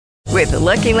With the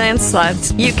Lucky Land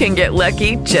Slots, you can get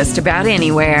lucky just about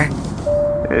anywhere.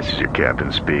 This is your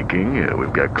captain speaking.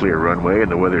 We've got clear runway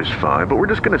and the weather's fine, but we're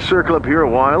just going to circle up here a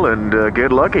while and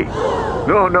get lucky.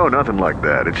 No, nothing like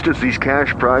that. It's just these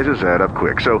cash prizes add up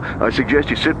quick. So I suggest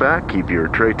you sit back, keep your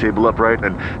tray table upright,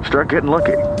 and start getting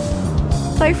lucky.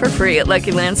 Play for free at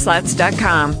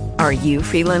LuckyLandSlots.com. Are you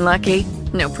feeling lucky?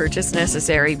 No purchase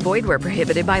necessary. Void where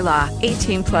prohibited by law.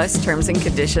 18 plus terms and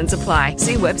conditions apply.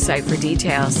 See website for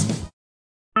details.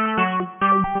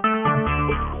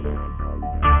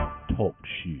 Talk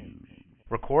shoes.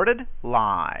 Recorded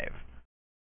live.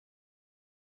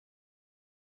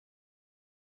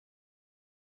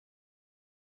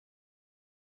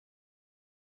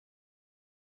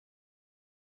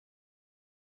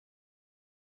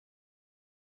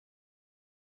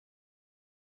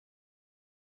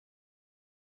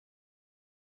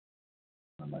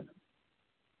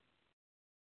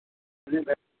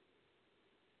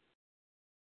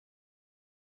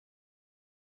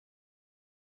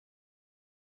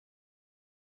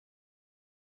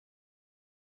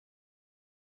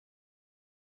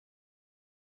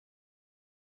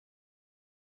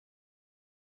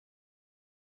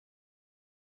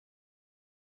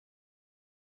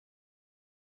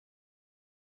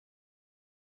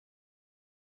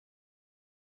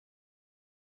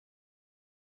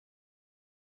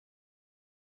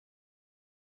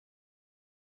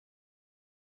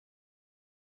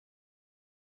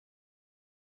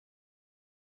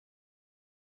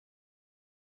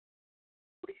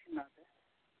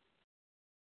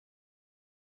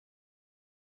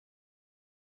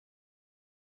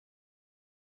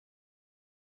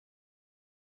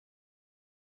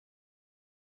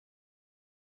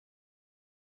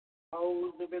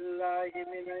 أعوذ بالله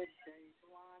من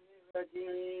الشيطان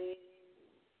الرجيم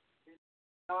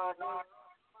بسم الله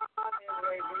الرحمن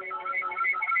الرحيم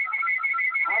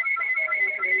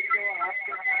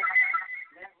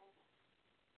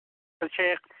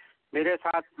شیخ میرے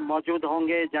ساتھ موجود ہوں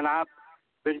گے جناب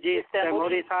برجیت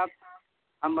تیموری صاحب.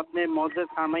 ہم اپنے معزز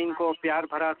سامعین کو پیار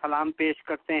بھرا سلام پیش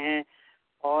کرتے ہیں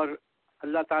اور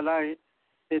اللہ تعالیٰ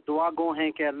سے دعا گو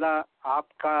ہیں کہ اللہ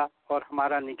آپ کا اور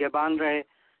ہمارا نگہبان رہے.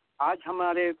 آج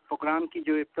ہمارے پروگرام کی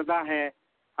جو ابتدا ہے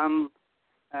ہم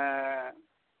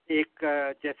ایک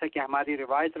جیسا کہ ہماری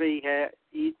روایت رہی ہے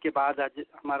عید کے بعد آج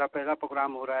ہمارا پہلا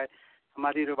پروگرام ہو رہا ہے.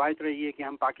 ہماری روایت رہی ہے کہ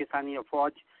ہم پاکستانی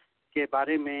افواج کے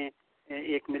بارے میں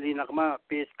ایک ملی نغمہ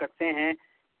پیش کرتے ہیں.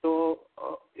 تو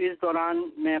اس دوران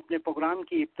میں اپنے پروگرام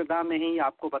کی ابتدا میں ہی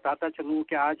آپ کو بتاتا چلوں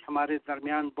کہ آج ہمارے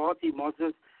درمیان بہت ہی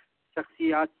معزز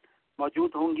شخصیات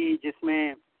موجود ہوں گی، جس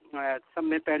میں سب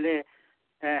میں پہلے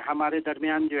ہمارے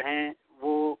درمیان جو ہیں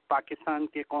وہ پاکستان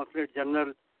کے قونصلیٹ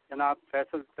جنرل جناب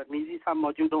فیصل ترمیزی صاحب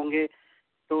موجود ہوں گے.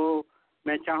 تو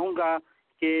میں چاہوں گا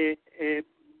کہ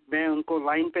میں ان کو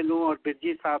لائن پہ لوں اور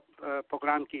برجیت صاحب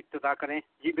پروگرام کی ابتدا کریں.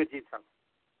 جی برجیت صاحب.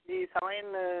 جی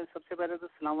سامعین، سب سے پہلے تو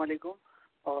السلام علیکم.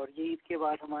 اور یہ عید کے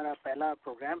بعد ہمارا پہلا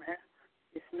پروگرام ہے.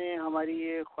 اس میں ہماری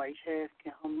یہ خواہش ہے کہ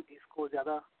ہم اس کو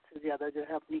زیادہ سے زیادہ جو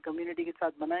ہے اپنی کمیونٹی کے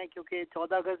ساتھ بنائیں، کیونکہ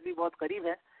 14 اگست بھی بہت قریب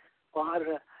ہے اور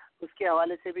اس کے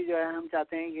حوالے سے بھی جو ہے ہم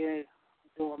چاہتے ہیں کہ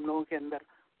جو ہم لوگوں کے اندر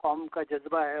قوم کا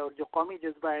جذبہ ہے اور جو قومی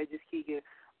جذبہ ہے جس کی کہ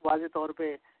واضح طور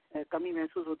پہ کمی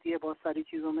محسوس ہوتی ہے بہت ساری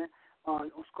چیزوں میں، اور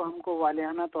اس کو ہم کو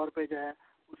والہانہ طور پہ جو ہے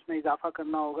اس میں اضافہ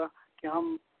کرنا ہوگا کہ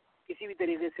ہم کسی بھی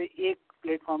طریقے سے ایک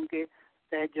پلیٹ فارم کے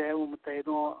تحت جو ہے وہ متحد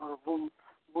ہوں. اور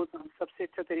وہ سب سے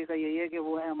اچھا طریقہ یہی ہے کہ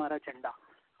وہ ہے ہمارا جھنڈا،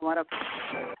 ہمارا،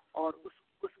 اور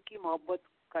اس کی محبت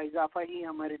کا اضافہ ہی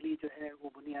ہمارے لیے جو ہے وہ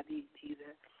بنیادی چیز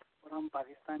ہے. اور ہم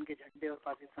پاکستان کے جھنڈے اور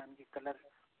پاکستان کے کلر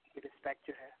کی رسپیکٹ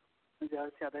جو ہے زیادہ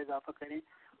سے زیادہ اضافہ کریں.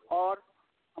 اور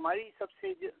ہماری سب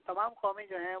سے تمام قومیں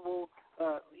جو ہیں وہ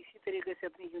اسی طریقے سے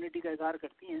اپنی یونٹی کا اظہار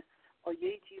کرتی ہیں، اور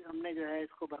یہی چیز ہم نے جو ہے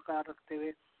اس کو برقرار رکھتے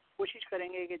ہوئے کوشش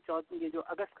کریں گے کہ یہ جو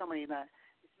اگست کا مہینہ ہے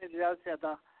اس میں زیادہ سے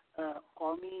زیادہ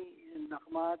قومی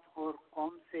نغمات اور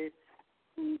قوم سے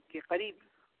کے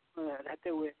قریب رہتے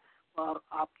ہوئے، اور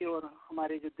آپ کے اور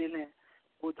ہمارے جو دل ہیں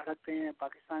وہ دھڑکتے ہیں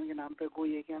پاکستان کے نام پہ.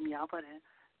 کوئی ہے کہ ہم یہاں پر ہیں،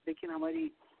 لیکن ہماری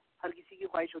ہر کسی کی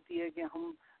خواہش ہوتی ہے کہ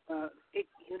ہم ایک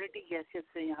یونٹی کی حیثیت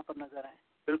سے یہاں پر نظر آئیں.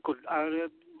 بالکل. اور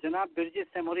جناب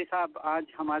برجیت تیموری صاحب،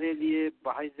 آج ہمارے لیے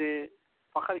باعث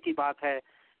فخر کی بات ہے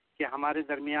کہ ہمارے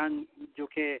درمیان جو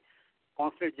کہ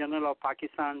قونصلیٹ جنرل آف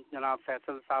پاکستان جناب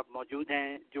فیصل صاحب موجود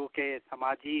ہیں، جو کہ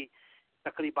سماجی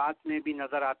تقریبات میں بھی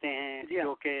نظر آتے ہیں،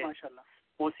 جو کہ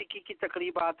موسیقی کی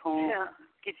تقریبات ہوں،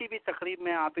 کسی بھی تقریب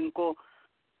میں آپ ان کو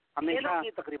ہمیشہ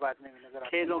تقریبات میں بھی نظر آتے ہیں.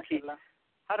 کھیلوں کی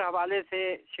ہر حوالے سے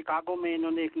شکاگو میں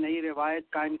انہوں نے ایک نئی روایت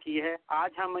قائم کی ہے.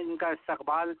 آج ہم ان کا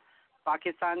استقبال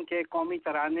پاکستان کے قومی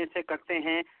ترانے سے کرتے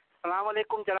ہیں. السلام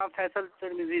علیکم جناب فیصل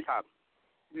ترمیزی صاحب.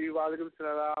 جی وعلیکم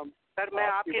السلام سر، میں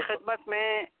آپ کی خدمت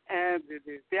میں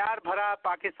پیار بھرا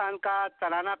پاکستان کا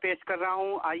ترانہ پیش کر رہا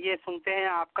ہوں. آئیے سنتے ہیں.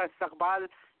 آپ کا استقبال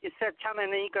اس سے اچھا میں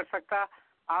نہیں کر سکتا.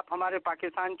 آپ ہمارے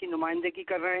پاکستان کی نمائندگی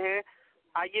کر رہے ہیں.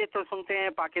 آئیے تو سنتے ہیں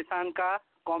پاکستان کا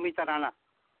قومی ترانہ.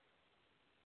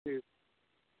 جی.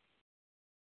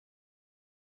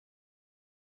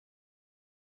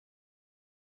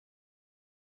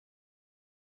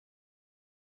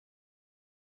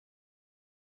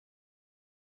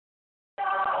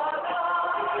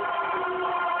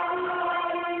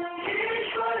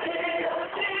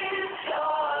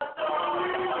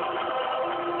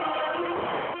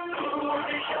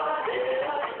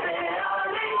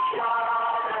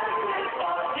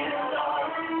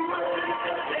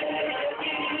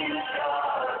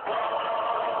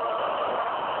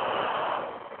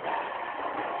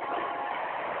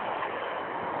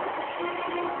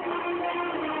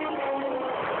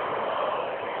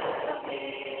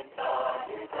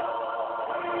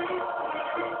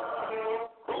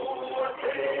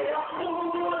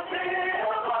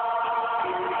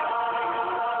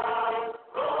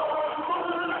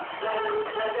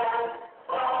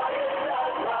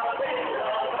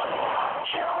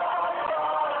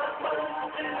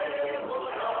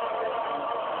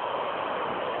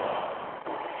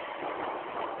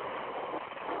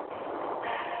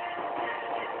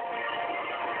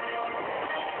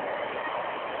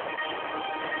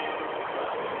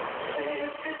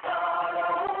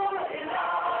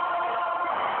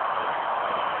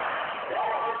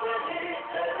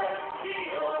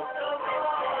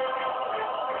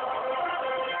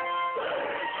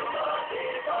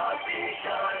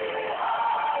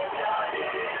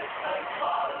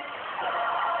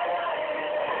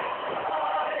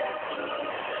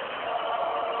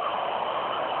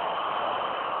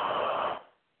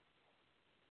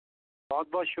 بہت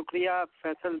بہت شکریہ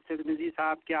فیصل ترمذی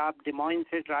صاحب کہ آپ ڈیموئن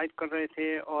سے ڈرائیو کر رہے تھے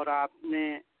اور آپ نے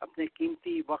اپنے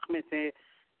قیمتی وقت میں سے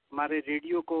ہمارے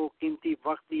ریڈیو کو قیمتی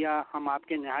وقت دیا. ہم آپ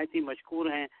کے نہایت ہی مشکور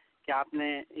ہیں کہ آپ نے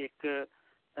ایک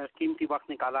قیمتی وقت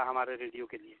نکالا ہمارے ریڈیو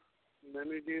کے لیے.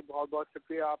 نہیں جی بہت بہت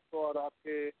شکریہ آپ کو اور آپ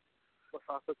کے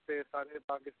وساطت سے سارے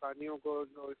پاکستانیوں کو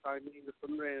جو سامعین جو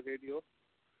سن رہے ہیں ریڈیو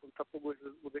ان سب کو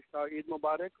گزشتہ عید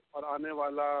مبارک اور آنے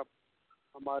والا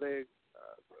ہمارے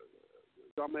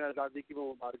یوم آزادی کی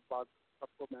مبارکباد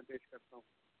سب کو میں پیش کرتا ہوں.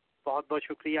 بہت بہت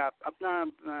شکریہ. اپنا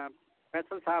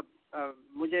فیصل صاحب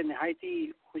مجھے نہایت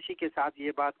ہی خوشی کے ساتھ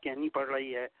یہ بات کہنی پڑ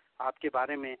رہی ہے آپ کے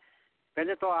بارے میں.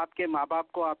 پہلے تو آپ کے ماں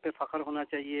باپ کو آپ پہ فخر ہونا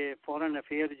چاہیے. فورن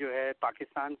افیئر جو ہے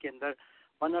پاکستان کے اندر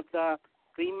ون آف دا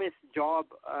پریمیس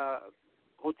جاب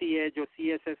ہوتی ہے جو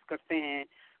سی ایس ایس کرتے ہیں.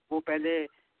 وہ پہلے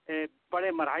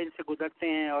بڑے مراحل سے گزرتے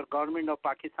ہیں اور گورنمنٹ آف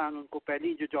پاکستان ان کو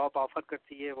پہلی جو جاب آفر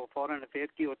کرتی ہے وہ فورن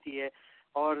افیئر کی ہوتی ہے.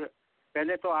 اور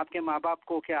پہلے تو آپ کے ماں باپ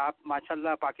کو کہ آپ ماشاءاللہ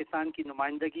پاکستان کی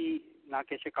نمائندگی نہ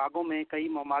کہ شکاگو میں کئی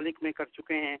ممالک میں کر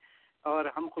چکے ہیں اور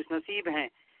ہم خوش نصیب ہیں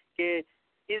کہ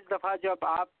اس دفعہ جب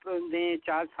آپ نے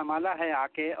چارج سنبھالا ہے آ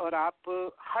کے اور آپ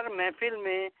ہر محفل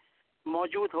میں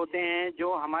موجود ہوتے ہیں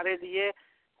جو ہمارے لیے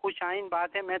خوش آئین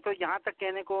بات ہے. میں تو یہاں تک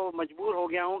کہنے کو مجبور ہو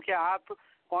گیا ہوں کہ آپ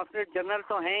کونسلیٹ جنرل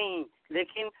تو ہیں ہی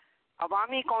لیکن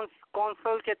عوامی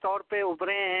کونسل کے طور پہ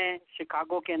ابھرے ہیں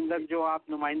شکاگو کے اندر جو آپ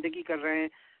نمائندگی کر رہے ہیں.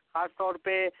 خاص طور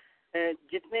پہ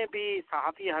جتنے بھی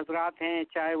صحافی حضرات ہیں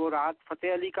چاہے وہ رات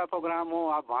فتح علی کا پروگرام ہو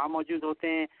آپ وہاں موجود ہوتے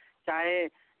ہیں,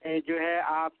 چاہے جو ہے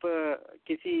آپ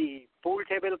کسی پول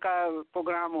ٹیبل کا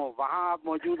پروگرام ہو وہاں آپ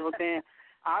موجود ہوتے ہیں.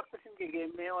 آپ قسم کے گیم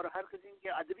میں اور ہر قسم کے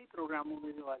ادبی پروگراموں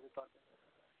میں بھی واضح طور پہ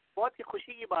بہت ہی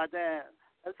خوشی کی بات ہے.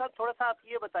 سر تھوڑا سا آپ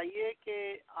یہ بتائیے کہ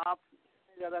آپ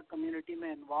زیادہ کمیونٹی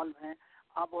میں انوالو ہیں,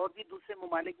 آپ اور بھی دوسرے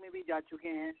ممالک میں بھی جا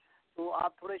چکے ہیں, تو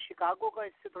آپ تھوڑے شکاگو کا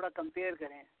اس سے تھوڑا کمپیئر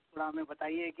کریں, تھوڑا ہمیں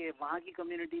بتائیے کہ وہاں کی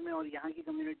کمیونٹی میں اور یہاں کی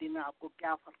کمیونٹی میں آپ کو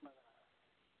کیا فرق نظر آ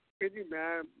رہا ہے. جی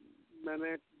میں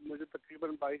نے مجھے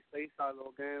تقریباً 22-23 سال ہو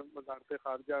گئے وزارت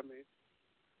خارجہ میں,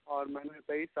 اور میں نے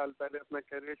 23 سال پہلے اپنا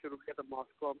کیریئر شروع کیا تھا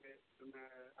ماسکو میں. میں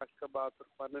اشخاباد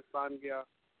افغانستان گیا,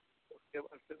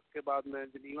 اس کے بعد میں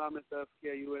جنیوا میں سرو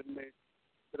کیا یو این میں,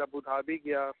 پھر ابو دھابی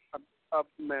گیا, اب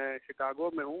میں شکاگو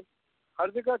میں ہوں. ہر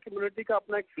جگہ کمیونٹی کا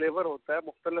اپنا ایک فلیور ہوتا ہے,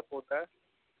 مختلف ہوتا ہے.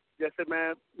 جیسے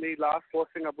میری لاسٹ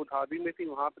پوسٹنگ ابو دھابی میں تھی,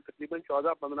 وہاں پہ تقریباً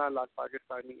 14-15 لاکھ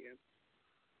پاکستانی ہیں.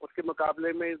 اس کے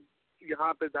مقابلے میں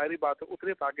یہاں پہ ظاہری بات ہے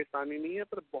اتنے پاکستانی نہیں ہے,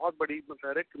 پر بہت بڑی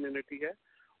مشترک کمیونٹی ہے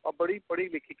اور بڑی پڑھی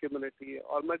لکھی کمیونٹی ہے.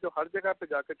 اور میں جو ہر جگہ پہ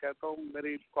جا کے کہتا ہوں,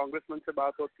 میری کانگریس مین سے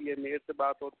بات ہوتی ہے, میئر سے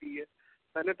بات ہوتی ہے,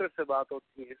 سینیٹر سے بات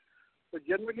ہوتی ہے, تو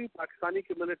جنرلی پاکستانی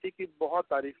کمیونٹی کی بہت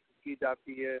تعریف کی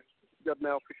جاتی ہے. جب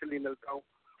میں آفیشلی ملتا ہوں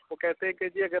وہ کہتے ہیں کہ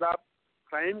جی اگر آپ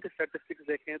کرائم کے اسٹیٹسٹکس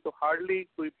دیکھیں تو ہارڈلی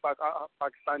کوئی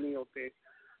پاکستانی ہوتے ہیں.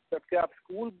 جبکہ آپ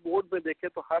اسکول بورڈ میں دیکھیں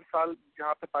تو ہر سال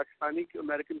جہاں پہ پاکستانی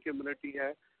امریکن کمیونٹی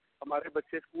ہے ہمارے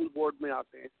بچے اسکول بورڈ میں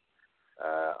آتے ہیں.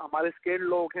 ہمارے اسکلڈ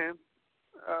لوگ ہیں,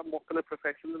 مختلف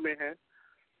پروفیشن میں ہیں,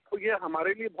 تو یہ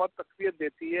ہمارے لیے بہت تقویت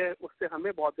دیتی ہے. اس سے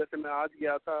ہمیں بہت, جیسے میں آج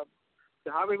گیا تھا,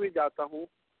 جہاں میں بھی جاتا ہوں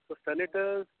تو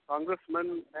سینیٹر, کانگریس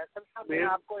مین. میں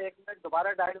آپ کو 1 منٹ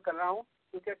دوبارہ ڈائل کر رہا ہوں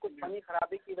کیونکہ کچھ فنی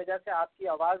خرابی کی وجہ سے آپ کی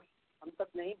آواز ہم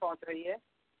تک نہیں پہنچ رہی ہے.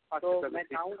 تو میں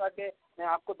چاہوں گا کہ میں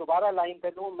آپ کو دوبارہ لائن پہ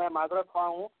دوں. میں معذرت خواہ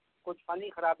ہوں, کچھ فنی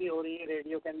خرابی ہو رہی ہے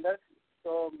ریڈیو کے اندر,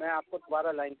 تو میں آپ کو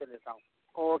دوبارہ لائن پہ دیتا ہوں.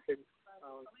 Okay.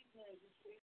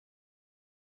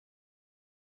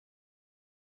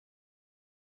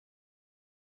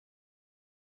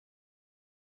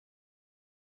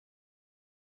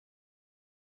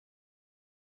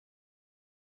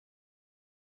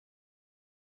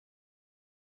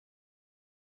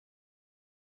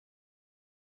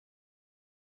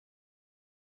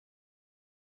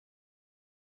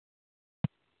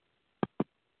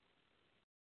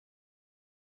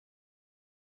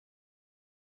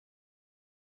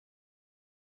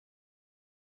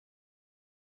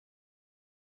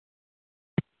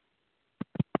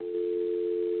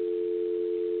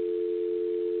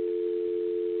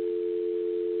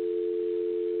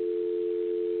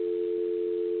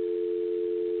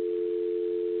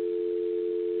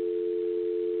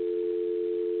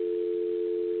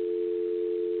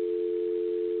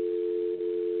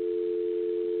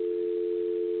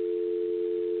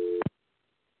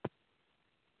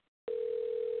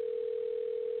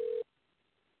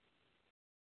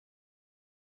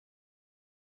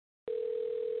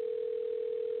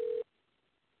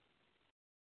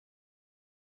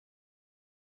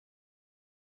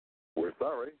 We're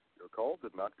sorry, your call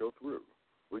did not go through.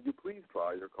 Will you please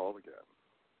try your call again?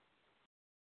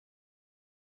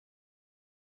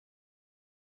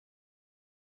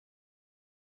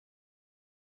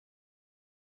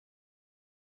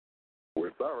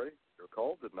 We're sorry, your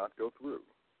call did not go through.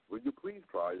 Will you please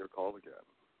try your call again?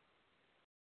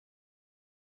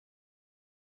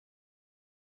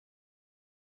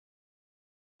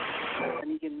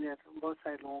 بہت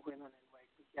سارے لوگوں کو انہوں نے invite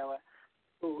بھی کیا ہوا ہے,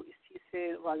 تو اس چیز سے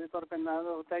واضح طور پہ اندازہ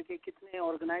ہوتا ہے کہ کتنے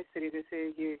آرگنائز طریقے سے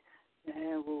یہ جو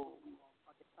ہیں وہ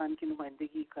پاکستان کی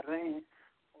نمائندگی کر رہے ہیں.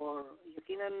 اور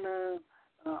یقیناً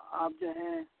آپ جو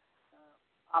ہیں,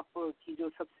 آپ کی جو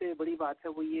سب سے بڑی بات ہے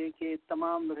وہ یہ کہ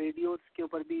تمام ریڈیوز کے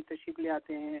اوپر بھی تشریف لے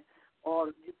آتے ہیں, اور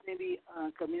جتنے بھی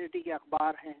کمیونٹی کے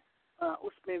اخبار ہیں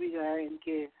اس میں بھی جو ہے ان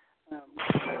کے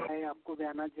آپ کو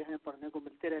بیانات جو ہیں پڑھنے کو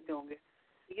ملتے رہتے ہوں گے.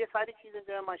 یہ ساری چیزیں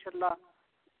جو ہے ماشاء اللہ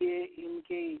یہ ان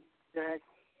کی جو ہے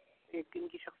ایک ان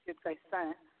کی شخصیت کا حصہ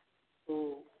ہیں. تو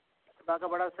خدا کا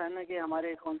بڑا احسان ہے کہ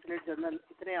ہمارے قونصلیٹ جنرل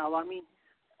اتنے عوامی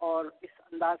اور اس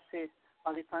انداز سے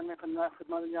پاکستان میں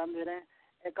خدمت انجام دے رہے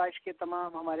ہیں. کاش کے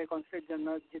تمام ہمارے قونصلیٹ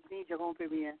جنرل جتنی جگہوں پہ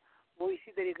بھی ہیں وہ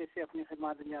اسی طریقے سے اپنی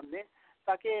خدمات انجام دیں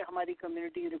تاکہ ہماری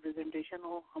کمیونٹی ریپرزنٹیشن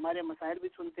ہو. ہمارے مسائل بھی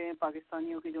سنتے ہیں,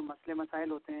 پاکستانیوں کے جو مسئلے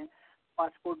مسائل ہوتے ہیں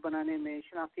پاسپورٹ بنانے میں,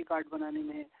 شناختی کارڈ بنانے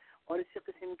میں, اور اس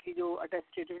قسم کی جو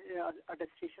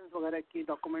اٹیسٹیشن وغیرہ کی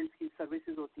ڈاکومنٹس کی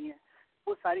سروسز ہوتی ہیں,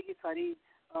 وہ ساری کی ساری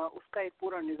اس کا ایک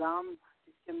پورا نظام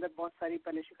جس کے اندر بہت ساری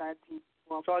پہلے شکایت تھیں.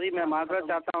 سوری, میں معذرت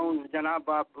چاہتا ہوں جناب,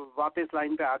 آپ واپس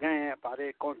لائن پہ آ گئے ہیں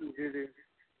ہمارے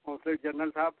قونصلیٹ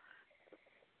جنرل صاحب.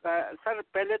 سر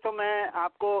پہلے تو میں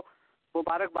آپ کو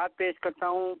مبارکباد پیش کرتا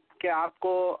ہوں کہ آپ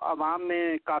کو عوام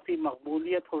میں کافی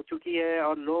مقبولیت ہو چکی ہے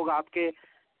اور لوگ آپ کے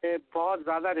بہت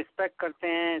زیادہ رسپیکٹ کرتے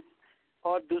ہیں.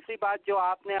 اور دوسری بات جو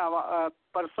آپ نے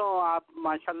پرسوں آپ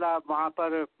ماشاءاللہ وہاں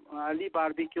پر علی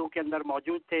باربیکیو کے اندر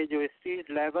موجود تھے, جو اسٹریٹ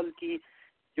لیول کی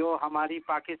جو ہماری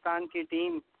پاکستان کی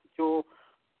ٹیم جو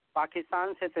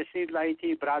پاکستان سے تشریف لائی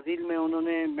تھی, برازیل میں انہوں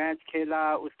نے میچ کھیلا,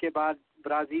 اس کے بعد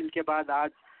برازیل کے بعد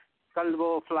آج کل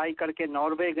وہ فلائی کر کے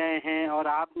ناروے گئے ہیں, اور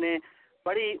آپ نے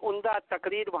بڑی عمدہ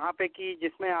تقریر وہاں پہ کی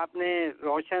جس میں آپ نے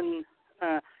روشن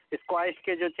اسکواش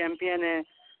کے جو چیمپئن ہیں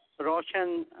روشن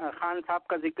خان صاحب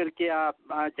کا ذکر کیا,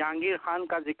 جہانگیر خان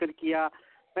کا ذکر کیا.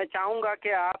 میں چاہوں گا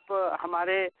کہ آپ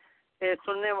ہمارے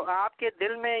سننے, آپ کے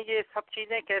دل میں یہ سب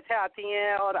چیزیں کیسے آتی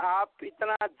ہیں, اور آپ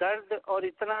اتنا درد اور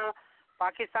اتنا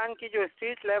پاکستان کی جو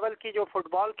اسٹریٹ لیول کی جو فٹ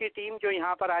بال کی ٹیم جو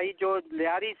یہاں پر آئی, جو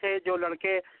لیاری سے جو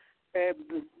لڑکے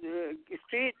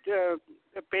اسٹریٹ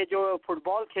پہ جو فٹ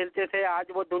بال کھیلتے تھے,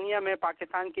 آج وہ دنیا میں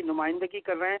پاکستان کی نمائندگی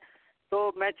کر رہے ہیں.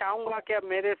 تو میں چاہوں گا کہ اب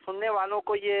میرے سننے والوں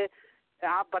کو یہ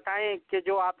آپ بتائیں کہ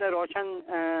جو آپ نے روشن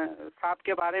صاحب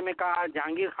کے بارے میں کہا,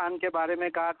 جہانگیر خان کے بارے میں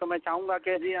کہا, تو میں چاہوں گا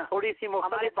کہ تھوڑی سی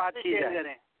مختلف بات کی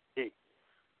جائے.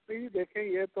 جی دیکھیں,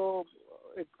 یہ تو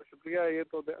ایک شکریہ, یہ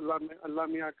تو اللہ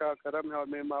میاں کا کرم ہے اور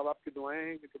میرے ماں باپ کی دعائیں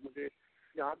ہیں کہ مجھے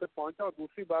یہاں تک پہنچا. اور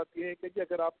دوسری بات یہ ہے کہ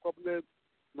اگر آپ کو اپنے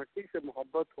مٹی سے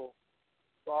محبت ہو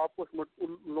تو آپ کو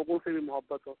ان لوگوں سے بھی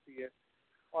محبت ہوتی ہے.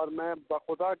 اور میں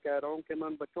بخدا کہہ رہا ہوں کہ میں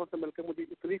ان بچوں سے مل کے مجھے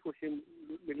اتنی خوشی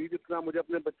ملی جتنا مجھے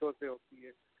اپنے بچوں سے ہوتی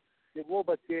ہے. کہ وہ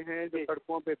بچے ہیں جو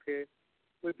سڑکوں پہ تھے,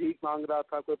 کوئی بھیک مانگ رہا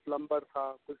تھا, کوئی پلمبر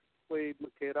تھا, کوئی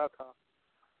مکھیرا تھا,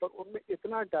 اور ان میں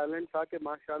اتنا ٹیلنٹ تھا کہ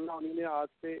ماشاءاللہ انہوں نے آج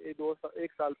سے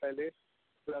ایک سال پہلے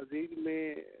برازیل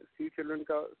میں سی چلڈرن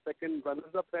کا 2nd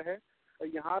رنرز اپ رہے, اور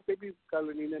یہاں پہ بھی کل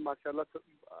انہوں نے ماشاءاللہ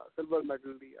سلور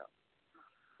میڈل لیا.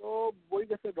 تو وہی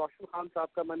جیسے روشن خان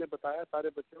صاحب کا میں نے بتایا سارے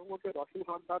بچوں کو کہ روشن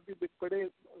خان صاحب بھی بڑے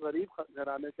غریب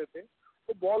گھرانے سے تھے.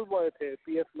 وہ بال بوائے تھے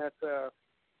پی ایس میچ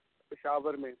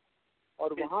پشاور میں,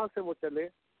 اور وہاں سے وہ چلے,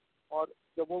 اور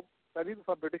جب وہ پہلی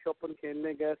دفعہ برٹش اوپن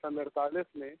کھیلنے گئے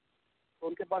 1948 میں, تو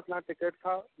ان کے پاس نہ ٹکٹ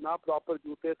تھا, نہ پراپر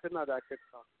جوتے تھے, نہ ریکٹ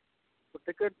تھا. تو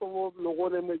ٹکٹ تو وہ لوگوں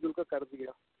نے مل جل کر کر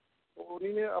دیا. تو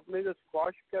انہوں نے اپنے جو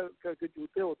اسکواش کے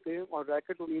جوتے ہوتے ہیں اور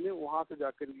ریکٹ انہوں نے وہاں سے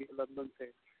جا کے لیے لندن سے,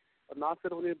 اور نہ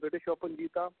صرف انہیں برٹش اوپن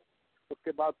جیتا, اس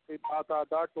کے بعد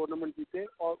بات ٹورنامنٹ جیتے,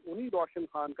 اور انہی روشن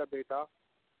خان کا بیٹا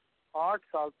 8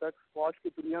 سال تک اسکواش کی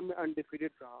دنیا میں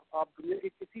انڈیفیٹڈ رہا. آپ دنیا کے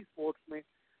کسی اسپورٹس میں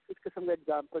اس قسم کا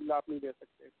ایگزامپل آپ نہیں دے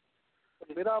سکتے.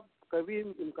 تو میرا کبھی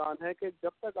امکان ہے کہ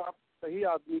جب تک آپ صحیح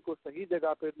آدمی کو صحیح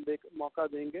جگہ پہ موقع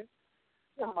دیں گے,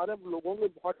 کہ ہمارے لوگوں میں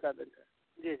بہت ٹیلنٹ ہے.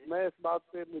 جی میں اس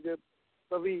بات پہ مجھے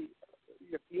کبھی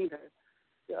یقین ہے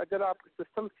کہ اگر آپ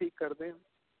سسٹم ٹھیک کر دیں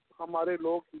تو ہمارے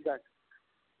لوگ ہی جائیں.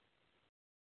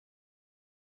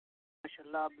 ماشاء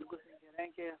اللہ, آپ بالکل صحیح کہہ رہے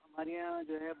ہیں کہ ہمارے یہاں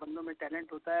جو ہے بندوں میں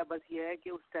ٹیلنٹ ہوتا ہے, بس یہ ہے کہ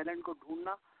اس ٹیلنٹ کو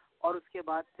ڈھونڈنا, اور اس کے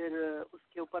بعد پھر اس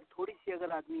کے اوپر تھوڑی سی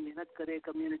اگر آدمی محنت کرے,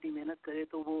 کمیونٹی محنت کرے,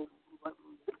 تو وہ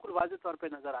بالکل واضح طور پہ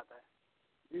نظر آتا ہے.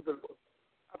 جی بالکل.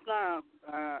 اپنا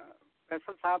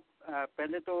فیصل صاحب,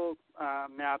 پہلے تو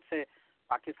میں آپ سے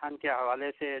پاکستان کے حوالے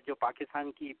سے, جو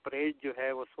پاکستان کی پریڈ جو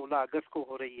ہے وہ 16 اگست کو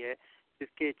ہو رہی ہے,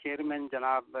 جس کے چیئرمین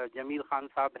جناب جمیل خان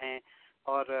صاحب ہیں,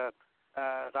 اور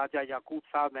راجہ یعقوب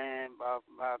صاحب ہیں,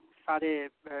 سارے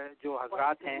جو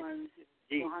حضرات ہیں,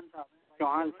 جی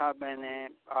چوہان صاحب ہیں,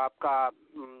 آپ کا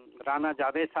رانا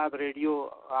جاوید صاحب ریڈیو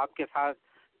آپ کے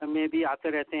ساتھ میں بھی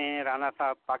آتے رہتے ہیں, رانا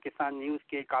صاحب پاکستان نیوز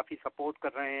کے کافی سپورٹ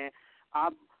کر رہے ہیں.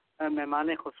 آپ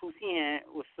مہمان خصوصی ہیں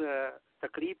اس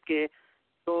تقریب کے,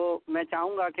 تو میں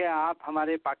چاہوں گا کہ آپ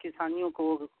ہمارے پاکستانیوں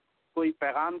کو کوئی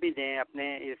پیغام بھی دیں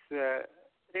اپنے اس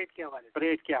پریڈ کے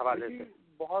حوالے سے.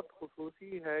 بہت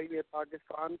خصوصی ہے یہ,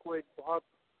 پاکستان کو ایک بہت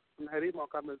سنہری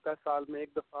موقع ملتا ہے سال میں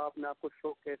ایک دفعہ اپنے آپ کو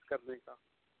شو کیس کرنے کا,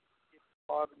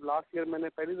 اور لاسٹ ایئر میں نے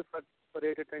پہلی دفعہ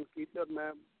پریڈ اٹینڈ کی تھی, اور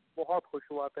میں بہت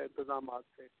خوش ہوا تھا انتظامات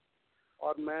سے.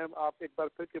 اور میں آپ ایک بار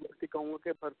پھر کمیونٹی کہوں گا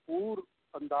کہ بھرپور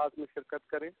انداز میں شرکت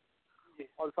کریں,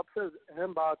 اور سب سے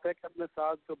اہم بات ہے کہ اپنے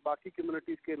ساتھ جو باقی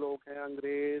کمیونٹیز کے لوگ ہیں,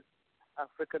 انگریز,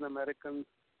 African American,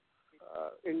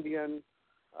 Indian,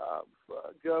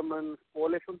 German,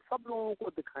 Polish, ان سب لوگوں کو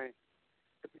دکھائیں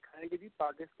کہ جی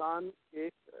پاکستان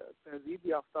ایک تہذیب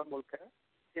یافتہ ملک ہے,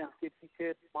 اس کے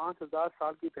پیچھے 5000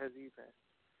 سال کی تہذیب ہے,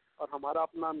 اور ہمارا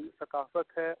اپنا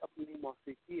ثقافت ہے, اپنی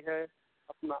موسیقی ہے,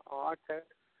 اپنا آرٹ ہے,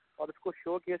 اور اس کو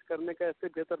شو کیس کرنے کا ایسے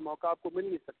بہتر موقع آپ کو مل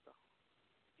نہیں سکتا.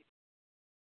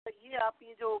 یہ آپ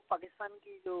یہ جو پاکستان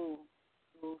کی جو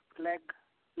فلیگ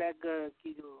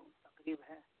کی جو تقریب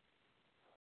ہے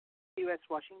ویسٹ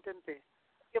واشنگٹن پہ,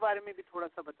 اس کے بارے میں بھی تھوڑا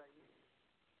سا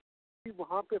بتائیے.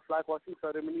 وہاں پہ فلیگ واشنگ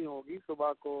سیریمنی ہوگی.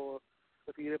 صبح کو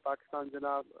سفیر پاکستان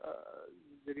جناب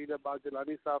جلیل عباس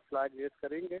جیلانی صاحب فلیگ ریز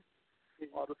کریں گے,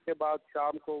 اور اس کے بعد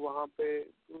شام کو وہاں پہ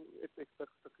ایک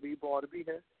تقریب اور بھی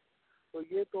ہے. تو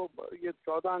یہ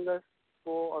 14 اگست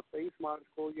کو اور 23 مارچ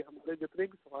کو یہ ہمارے جتنے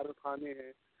بھی سفارت خانے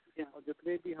ہیں اور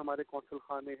جتنے بھی ہمارے قونصل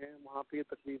خانے ہیں وہاں پہ یہ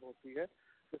تقریب ہوتی ہے,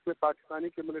 جس میں پاکستانی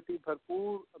کمیونٹی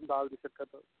بھرپور انداز میں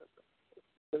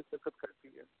شرکت کرتی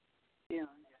ہے.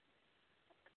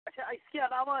 اچھا, اس کے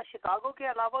علاوہ شکاگو کے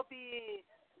علاوہ بھی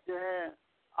جو ہے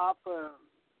آپ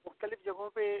مختلف جگہوں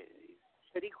پہ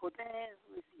شریک ہوتے ہیں؟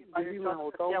 جی میں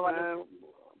ہوتا ہوں, میں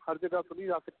ہر جگہ تو نہیں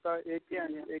جا سکتا.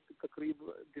 ایک تقریب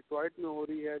ڈیٹرائٹ میں ہو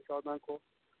رہی ہے 14 کو,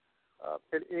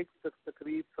 پھر ایک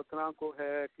تقریب 17 کو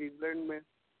ہے کلیولینڈ میں.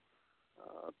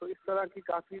 تو اس طرح کی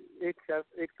کافی ایک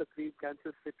تقریب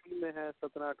کینسس سٹی میں ہے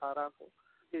 17-18 کو.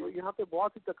 تو یہاں پہ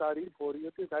بہت سی تقاریب ہو رہی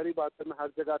ہوتی ہے. ظاہری بات ہے میں ہر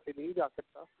جگہ پہ نہیں جا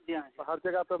سکتا, اور ہر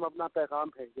جگہ پہ میں اپنا پیغام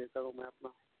بھیج دیتا ہوں, میں اپنا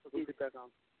خصوصی پیغام.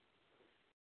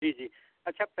 جی.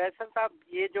 اچھا فیصل صاحب,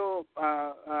 یہ جو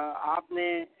آپ نے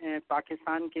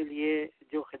پاکستان کے لیے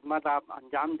جو خدمت آپ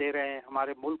انجام دے رہے ہیں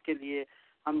ہمارے ملک کے لیے,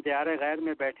 ہم دیار غیر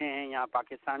میں بیٹھے ہیں یہاں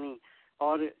پاکستانی,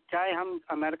 اور چاہے ہم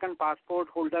امریکن پاسپورٹ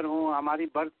ہولڈر ہوں, ہماری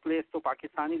برتھ پلیس تو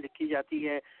پاکستانی لکھی جاتی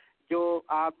ہے. جو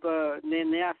آپ نے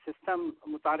نیا سسٹم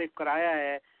متعارف کرایا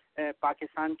ہے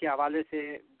پاکستان کے حوالے سے,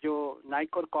 جو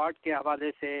نائکور کارڈ کے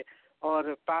حوالے سے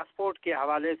اور پاسپورٹ کے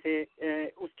حوالے سے,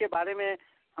 اس کے بارے میں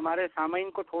ہمارے سامعین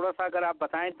کو تھوڑا سا اگر آپ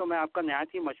بتائیں تو میں آپ کا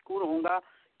نہایت ہی مشکور ہوں گا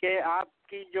کہ آپ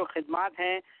کی جو خدمات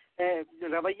ہیں،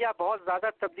 رویہ بہت زیادہ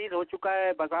تبدیل ہو چکا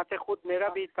ہے. بذات خود میرا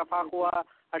بھی اتفاق ہوا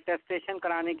اٹیسٹیشن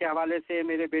کرانے کے حوالے سے.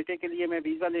 میرے بیٹے کے لیے میں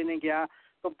ویزا لینے گیا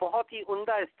تو بہت ہی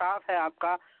عمدہ اسٹاف ہے آپ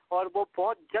کا، اور وہ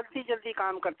بہت جلدی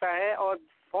کام کرتا ہے، اور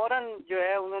فوراً جو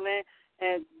ہے انہوں نے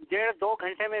 1.5-2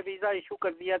 گھنٹے میں ویزا ایشو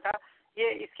کر دیا تھا.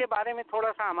 یہ اس کے بارے میں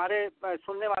تھوڑا سا ہمارے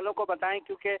سننے والوں کو بتائیں،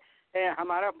 کیونکہ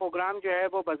ہمارا پروگرام جو ہے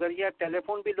وہ بذریعہ ٹیلی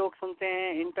فون بھی لوگ سنتے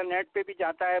ہیں، انٹرنیٹ پہ بھی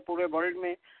جاتا ہے پورے ورلڈ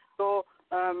میں. تو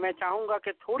میں چاہوں گا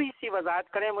کہ تھوڑی سی وضاحت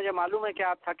کریں. مجھے معلوم ہے کہ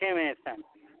آپ تھکے ہوئے ہیں اس ٹائم.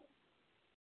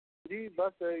 جی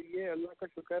بس یہ اللہ کا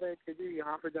شکر ہے کہ جی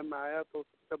یہاں پہ جب میں آیا تو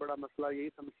سب سے بڑا مسئلہ یہی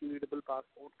تھا مشین ریڈیبل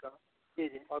پاسپورٹ کا. جی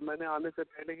اور میں نے آنے سے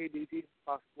پہلے ہی ڈی ٹی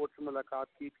پاسپورٹ سے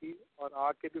ملاقات کی تھی، اور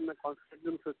آ کے بھی میں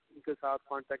ان کے ساتھ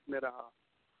کانٹیکٹ میں رہا.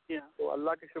 تو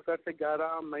اللہ کے شکر سے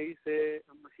 11 مئی سے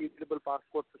مشین ریڈیبل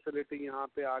پاسپورٹ فیسلٹی یہاں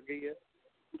پہ آ گئی ہے.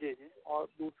 جی اور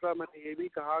دوسرا میں نے یہ بھی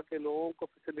کہا کہ لوگوں کو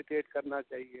فیسیلیٹیٹ کرنا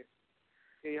چاہیے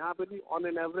کہ یہاں پہ بھی آن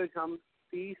این ایوریج ہم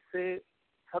 30 سے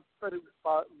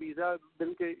 70 ویزا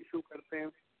دن کے ایشو کرتے ہیں،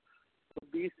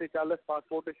 20 سے 40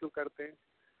 پاسپورٹ ایشو کرتے ہیں.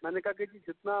 میں نے کہا کہ جی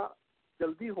جتنا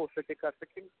جلدی ہو سکے کر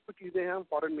سکیں. کچھ چیزیں ہم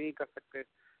فوراً نہیں کر سکتے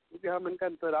کیونکہ ہم ان کا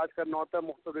اندراج کرنا ہوتا ہے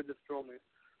مختلف رجسٹروں میں،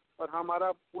 اور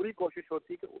ہمارا پوری کوشش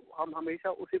ہوتی ہے کہ ہم ہمیشہ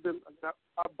اسی دن،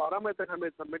 آپ 12 بجے تک ہمیں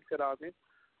سبمٹ کرا دیں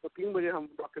تو 3 بجے ہم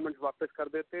ڈاکیومنٹ واپس کر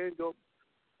دیتے ہیں،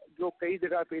 جو کئی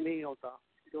جگہ پہ نہیں ہوتا.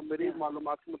 جو میری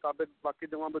معلومات کے مطابق باقی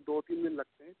جگہوں پہ 2-3 دن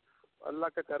لگتے ہیں. اللہ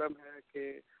کا کرم ہے کہ،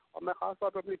 اور میں خاص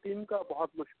طور پہ اپنی ٹیم کا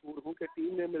بہت مشکور ہوں کہ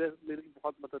ٹیم نے میری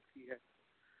بہت مدد کی ہے.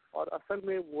 اور اصل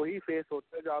میں وہی فیس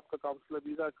ہوتا ہے جو آپ کا کاؤنسلر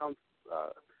ویزا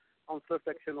کاؤنسلر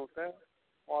سیکشن ہوتا ہے،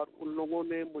 اور ان لوگوں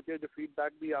نے مجھے جو فیڈ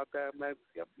بیک بھی آتا ہے، میں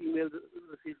ای میل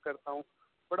ریسیو کرتا ہوں،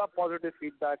 بڑا پازیٹیو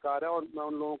فیڈ بیک آ رہا ہے، اور میں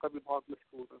ان لوگوں کا بھی بہت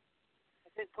مشکور ہوں.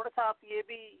 تھوڑا سا آپ یہ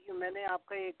بھی، میں نے آپ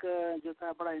کا ایک جو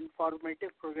تھا بڑا انفارمیٹیو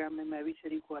پروگرام میں بھی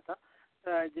شریک ہوا تھا،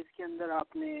 جس کے اندر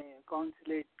آپ نے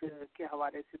کونسلیٹ کے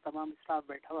حوالے سے تمام اسٹاف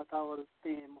بیٹھا ہوا تھا، اور اس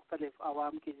میں مختلف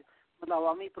عوام کی مطلب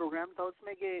عوامی پروگرام تھا اس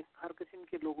میں کہ ہر قسم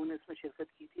کے لوگوں نے اس میں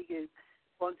شرکت کی تھی کہ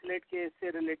کونسلیٹ کے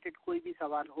سے ریلیٹڈ کوئی بھی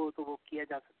سوال ہو تو وہ کیا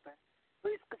جا سکتا ہے. تو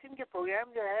اس قسم کے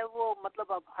پروگرام جو ہے وہ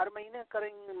مطلب آپ ہر مہینے کریں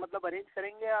گے، مطلب ارینج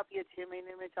کریں گے آپ یہ 6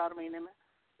 مہینے میں 4 مہینے میں؟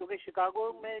 کیونکہ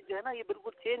شکاگو میں جو ہے نا یہ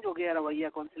بالکل چینج ہو گیا رویہ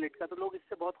کونسلیٹ کا، تو لوگ اس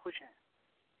سے بہت خوش ہیں.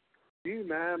 جی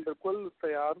میں بالکل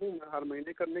تیار ہوں، میں ہر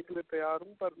مہینے کرنے کے لیے تیار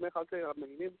ہوں، پر میں خیال سے ہر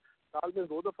مہینے سال میں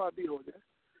 2 دفعہ بھی ہو جائے.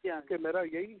 کہ میرا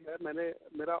یہی ہے،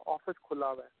 میرا آفس کھلا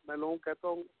ہوا ہے. میں لوگوں کو کہتا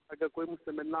ہوں اگر کوئی مجھ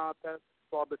سے ملنا آتا ہے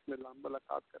تو آپ بسم اللہ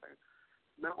ملاقات کریں.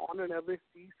 میں آن این ایوریج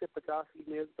 30 سے 50 ای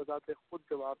میل بذات خود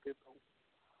جواب دیتا ہوں.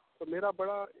 تو میرا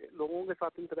بڑا لوگوں کے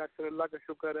ساتھ انٹریکشن اللہ کا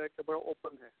شکر ہے کہ بڑا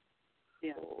اوپن ہے.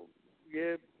 تو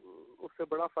یہ اس سے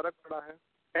بڑا فرق پڑا ہے.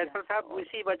 فیصل صاحب،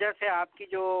 اسی وجہ سے آپ کی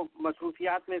جو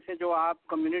مصروفیات میں سے جو آپ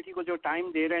کمیونٹی کو جو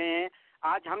ٹائم دے رہے ہیں،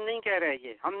 آج ہم نہیں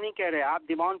کہہ رہے آپ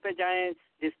دیوان پہ جائیں،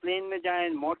 ڈسپلین میں جائیں،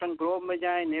 مورٹن گروو میں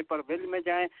جائیں، نیپر ویل میں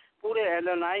جائیں، پورے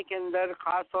ایلونائی کے اندر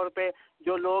خاص طور پہ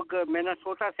جو لوگ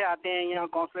مینیسوٹا سے آتے ہیں یہاں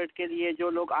کونسلیٹ کے لیے، جو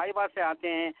لوگ آئیوا سے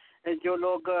آتے ہیں، جو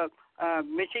لوگ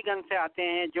میشیگن سے آتے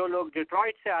ہیں، جو لوگ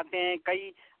ڈیٹرائٹ سے آتے ہیں.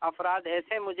 کئی افراد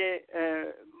ایسے مجھے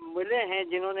ملے ہیں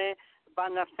جنہوں نے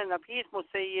بنفس نفیس مجھ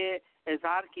سے یہ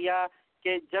اظہار کیا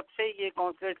کہ جب سے یہ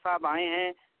کونسلیٹ صاحب آئے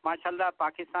ہیں ماشاءاللہ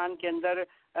پاکستان کے اندر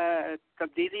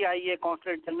تبدیلی آئی ہے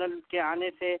کونسلیٹ جنرل کے آنے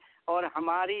سے، اور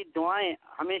ہماری دعائیں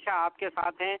ہمیشہ آپ کے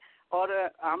ساتھ ہیں. اور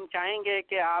ہم چاہیں گے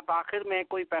کہ آپ آخر میں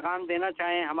کوئی پیغام دینا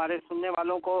چاہیں ہمارے سننے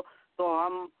والوں کو، تو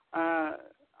ہم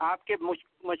آپ کے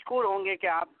مشکور ہوں گے کہ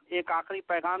آپ ایک آخری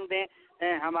پیغام دیں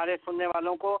ہمارے سننے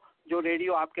والوں کو جو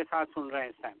ریڈیو آپ کے ساتھ سن رہے ہیں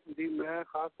اس ٹائم. جی میں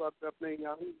خاص طور پہ اپنے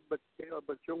ینگ بچے اور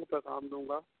بچوں کو پیغام دوں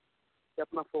گا کہ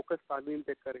اپنا فوکس تعلیم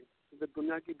پہ کریں، کیونکہ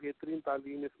دنیا کی بہترین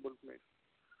تعلیم اس ملک میں.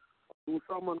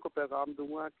 دوسرا میں ان کو پیغام دوں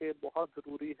گا کہ بہت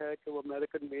ضروری ہے کہ وہ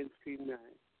امریکن مین اسٹریم میں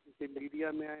آئیں، کہ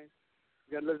میڈیا میں آئیں،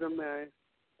 جرنلزم میں آئیں،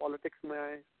 پالیٹکس میں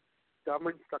آئیں،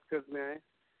 گورنمنٹ اسٹرکچرز میں آئیں.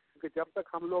 کیونکہ جب تک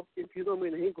ہم لوگ ان چیزوں میں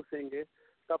نہیں گھسیں گے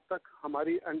تب تک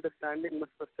ہماری انڈرسٹینڈنگ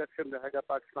مسپرسیپشن رہے گا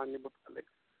پاکستان کے متعلق.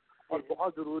 اور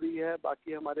بہت ضروری ہے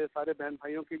باقی ہمارے سارے بہن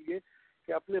بھائیوں کے لیے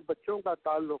کہ اپنے بچوں کا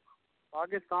تعلق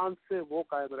پاکستان سے وہ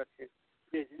قائم رکھیں،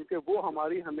 کیونکہ وہ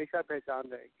ہماری ہمیشہ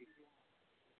پہچان رہے گی.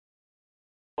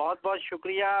 بہت بہت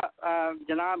شکریہ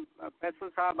جناب فیصل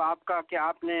صاحب آپ کا کہ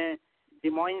آپ نے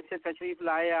ڈیموئن سے تشریف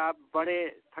لائے. آپ بڑے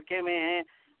تھکے ہوئے ہیں.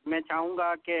 میں چاہوں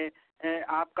گا کہ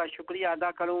آپ کا شکریہ ادا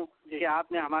کروں کہ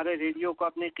آپ نے ہمارے ریڈیو کو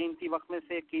اپنے قیمتی وقت میں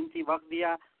سے قیمتی وقت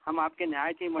دیا. ہم آپ کے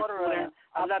نہایت ہی مشکور ہیں.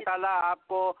 اللہ تعالیٰ آپ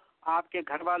کو آپ کے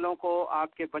گھر والوں کو،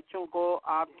 آپ کے بچوں کو،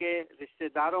 آپ کے رشتہ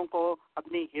داروں کو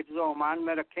اپنی حفظ و امان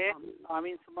میں رکھے.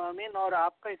 آمین ثم آمین. اور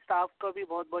آپ کا اسٹاف کا بھی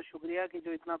بہت بہت شکریہ کہ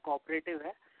جو اتنا کوآپریٹو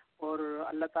ہے، اور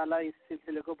اللہ تعالیٰ اس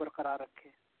سلسلے کو برقرار رکھے.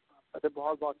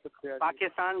 بہت بہت شکریہ.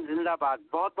 پاکستان زندہ باد.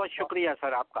 بہت بہت شکریہ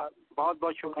سر آپ کا، بہت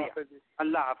بہت شکریہ.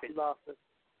 اللہ حافظ. اللہ حافظ.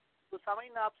 تو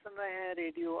سامعین، آپ سن رہے ہیں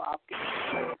ریڈیو آپ کے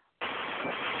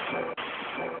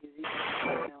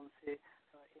ان سے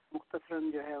ایک مختصراً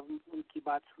جو ہے ان کی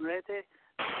بات سن رہے تھے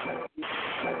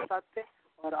ساتھ تھے،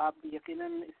 اور آپ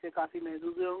یقیناً اس سے کافی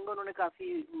محظوظ ہوئے ہوں گے. انہوں نے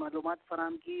کافی معلومات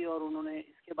فراہم کی اور انہوں نے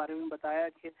اس کے بارے میں بتایا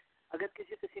کہ اگر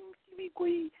کسی قسم کی بھی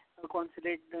کوئی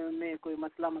کونسلیٹ میں کوئی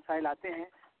مسئلہ مسائل آتے ہیں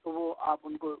تو وہ آپ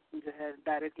ان کو جو ہے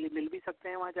ڈائریکٹلی مل بھی سکتے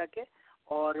ہیں وہاں جا کے،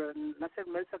 اور نہ صرف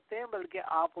مل سکتے ہیں بلکہ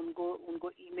آپ ان کو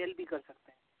ای میل بھی کر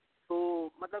سکتے ہیں. تو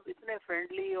مطلب اتنے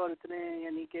فرینڈلی اور اتنے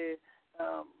یعنی کہ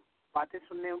باتیں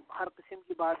سننے، ہر قسم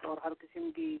کی بات اور ہر قسم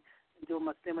کی جو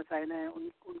مسئلے مسائل ہیں ان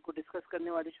کو ڈسکس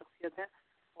کرنے والی شخصیت ہے.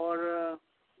 اور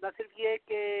نہ صرف یہ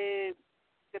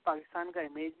کہ پاکستان کا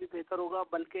امیج بھی بہتر ہوگا،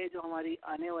 بلکہ جو ہماری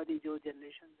آنے والی جو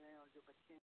جنریشن ہیں اور جو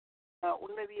بچے ہیں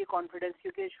ان میں بھی یہ کانفیڈینس،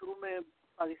 کیونکہ شروع میں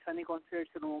پاکستانی کانسلیٹ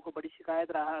سے لوگوں کو بڑی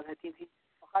شکایت رہتی تھی،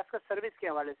 خاص کر سروس کے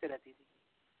حوالے سے رہتی تھی.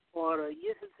 اور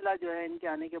یہ سلسلہ جو ہے ان کے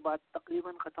آنے کے بعد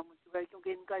تقریباً ختم ہو چکا ہے، کیونکہ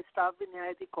ان کا اسٹاف بھی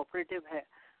نہایت ہی کوآپریٹو ہے.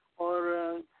 اور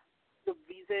جو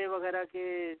ویزے وغیرہ کے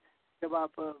جب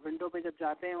آپ ونڈو پہ جب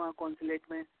جاتے ہیں وہاں کونسلیٹ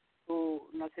میں، تو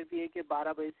نہ صرف یہ کہ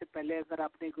 12 بجے سے پہلے اگر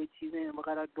آپ نے کوئی چیزیں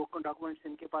وغیرہ ڈاکومنٹس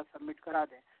ان کے پاس سبمٹ کرا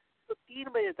دیں تو 3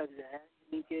 بجے تک جو ہے،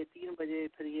 یعنی کہ 3 بجے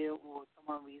پھر یہ وہ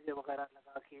تمام ویزے وغیرہ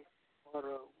لگا کے اور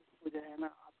اس کو جو ہے نا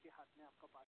آپ کے ہاتھ میں آپ کا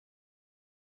پاس.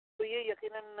 تو یہ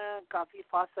یقیناً کافی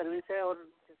فاسٹ سروس ہے. اور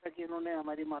جیسا کہ انہوں نے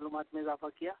ہماری معلومات میں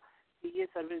اضافہ کیا کہ یہ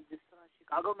سروس جس طرح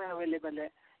شکاگو میں اویلیبل ہے،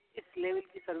 اس لیول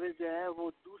کی سروس جو ہے وہ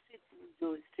دوسری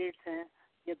جو اسٹیٹس ہیں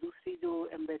یا دوسری جو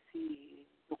ایمبیسی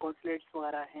جو کونسلیٹس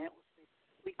وغیرہ ہیں اس میں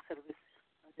کوئک سروس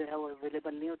جو ہے وہ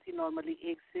اویلیبل نہیں ہوتی. نارملی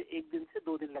ایک دن سے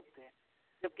 2 دن لگتے ہیں،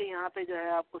 جبکہ یہاں پہ جو ہے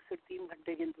آپ کو صرف 3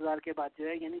 گھنٹے کے انتظار کے بعد جو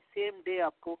ہے، یعنی سیم ڈے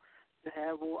آپ کو جو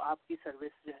ہے وہ آپ کی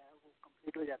سروس جو ہے وہ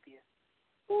کمپلیٹ ہو جاتی ہے.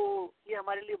 تو یہ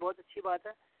ہمارے لیے بہت اچھی بات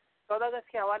ہے. 14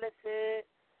 اگست کے حوالے سے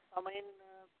سامعین،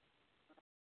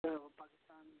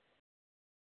 پاکستان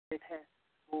ہے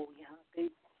وہ یہاں کئی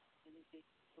یعنی کہ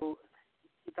تو اس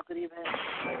کی تقریب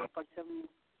ہے پرچم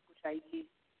کشائی کی،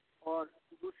 اور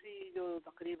دوسری جو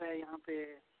تقریب ہے یہاں پہ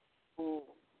وہ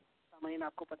سامعین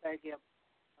آپ کو پتہ ہے کہ اب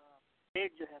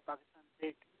ڈیٹ جو ہے پاکستان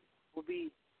ڈیٹ وہ بھی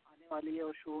آنے والی ہے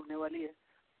اور شروع ہونے والی ہے،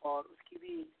 اور اس کی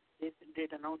بھی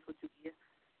ڈیٹ اناؤنس ہو چکی ہے.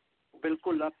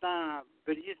 بالکل. اپنا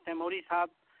برجیش تیموری صاحب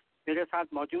میرے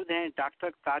ساتھ موجود ہیں، ڈاکٹر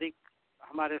طارق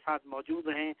ہمارے ساتھ موجود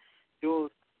ہیں، جو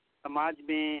سماج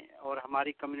میں اور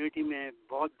ہماری کمیونٹی میں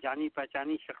بہت جانی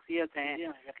پہچانی شخصیت ہیں.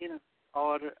 یقیناً.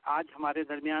 اور آج ہمارے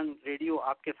درمیان ریڈیو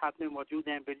آپ کے ساتھ میں موجود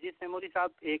ہیں. برجیش تیموری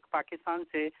صاحب، ایک پاکستان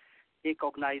سے ایک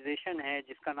آرگنائزیشن ہے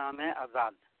جس کا نام ہے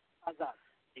آزاد.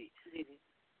 جی.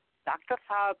 ڈاکٹر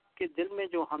صاحب کے دل میں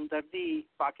جو ہمدردی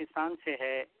پاکستان سے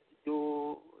ہے، جو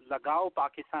لگاؤ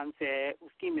پاکستان سے ہے،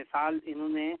 اس کی مثال انہوں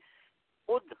نے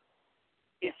خود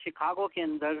اس شکاگو کے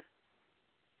اندر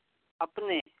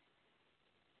اپنے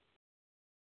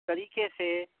طریقے سے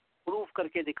پروف کر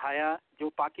کے دکھایا. جو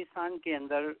پاکستان کے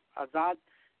اندر آزاد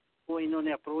کو انہوں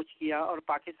نے اپروچ کیا، اور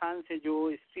پاکستان سے جو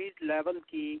اسٹریٹ لیول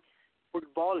کی فٹ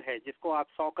بال ہے جس کو آپ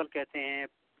ساکر کہتے ہیں،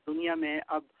 دنیا میں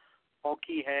اب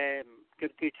ہاکی ہے،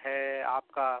 کرکٹ ہے، آپ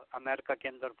کا امریکہ کے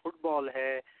اندر فٹ بال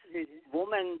ہے.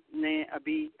 وومن نے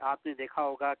ابھی آپ نے دیکھا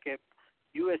ہوگا کہ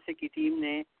یو ایس اے کی ٹیم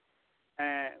نے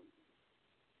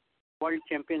ورلڈ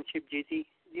چیمپئن شپ جیتی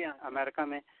امریکہ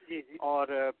میں، اور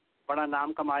بڑا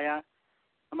نام کمایا.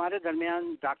 ہمارے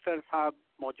درمیان ڈاکٹر صاحب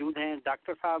موجود ہیں.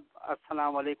 ڈاکٹر صاحب،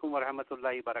 السلام علیکم ورحمۃ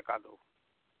اللہ وبرکاتہ.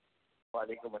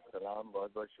 وعلیکم السلام،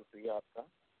 بہت بہت شکریہ آپ کا.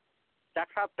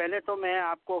 ڈاکٹر صاحب، پہلے تو میں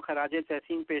آپ کو خراج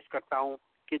تحسین پیش کرتا ہوں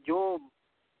کہ جو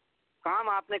کام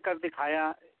آپ نے کر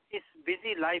دکھایا اس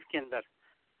بزی لائف کے اندر.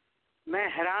 میں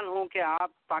حیران ہوں کہ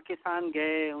آپ پاکستان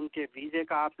گئے، ان کے ویزے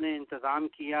کا آپ نے انتظام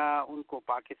کیا، ان کو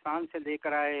پاکستان سے لے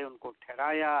کر آئے، ان کو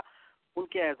ٹھہرایا، ان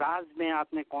کے اعزاز میں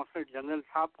آپ نے قونصل جنرل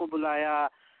صاحب کو بلایا،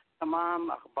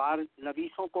 تمام اخبار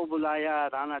نویسوں کو بلایا،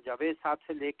 رانا جاوید صاحب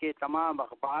سے لے کے تمام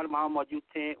اخبار وہاں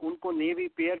موجود تھے، ان کو نیوی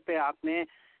پیئر پہ آپ نے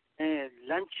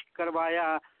لنچ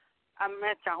کروایا. اب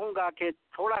میں چاہوں گا کہ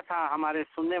تھوڑا سا ہمارے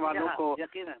سننے والوں کو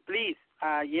پلیز،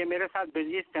 یہ میرے ساتھ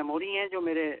برجیش تیموری ہیں جو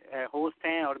میرے ہوسٹ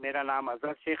ہیں، اور میرا نام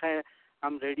اظہر شیخ ہے.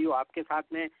 ہم ریڈیو آپ کے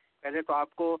ساتھ میں پہلے تو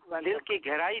آپ کو دل کی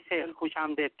گہرائی سے خوش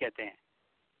آمدید کہتے ہیں.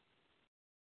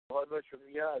 بہت بہت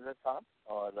شکریہ اظہر صاحب.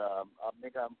 اور آپ نے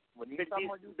کہا منیر صاحب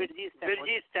موجود ہیں؟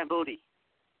 برجیش تیموری.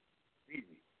 جی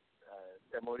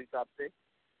تیموری صاحب سے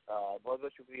بہت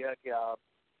بہت شکریہ کہ آپ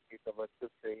کی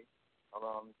توسط سے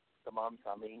ہم تمام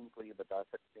سامعین کو یہ بتا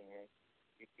سکتے ہیں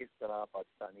کہ کس طرح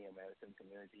پاکستانی امریکن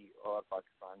کمیونٹی اور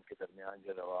پاکستان کے درمیان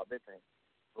جو روابط ہیں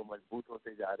وہ مضبوط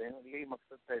ہوتے جا رہے ہیں. اور یہی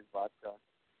مقصد تھا اس بات کا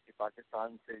کہ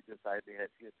پاکستان سے جو صاحب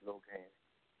حیثیت لوگ ہیں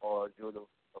اور جو لوگ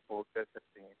سپورٹ کر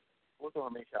سکتے ہیں وہ تو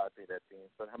ہمیشہ آتے رہتے ہیں,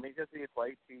 پر ہمیشہ سے یہ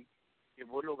خواہش تھی کہ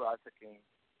وہ لوگ آ سکیں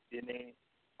جنہیں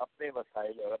اپنے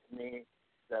وسائل اور اپنے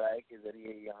ذرائع کے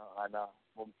ذریعے یہاں آنا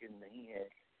ممکن نہیں ہے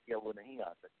یا وہ نہیں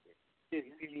آ سکتے.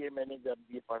 اسی لیے میں نے جب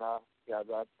یہ پڑھا کہ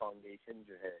آزاد فاؤنڈیشن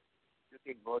جو ہے, جو کہ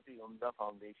ایک بہت ہی عمدہ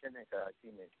فاؤنڈیشن ہے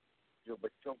کراچی میں, جو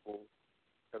بچوں کو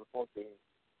سڑکوں سے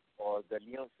اور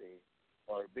گلیوں سے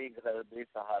اور بے گھر بے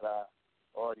سہارا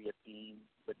اور یتیم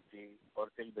بچے اور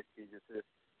کئی بچے جو صرف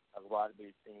اخبار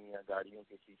بیچتے ہیں یا گاڑیوں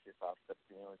کے شیشے صاف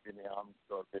کرتے ہیں اور جنہیں عام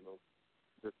طور پہ لوگ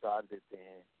دستار دیتے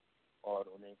ہیں اور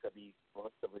انہیں کبھی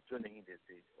بہت توجہ نہیں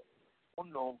دیتے,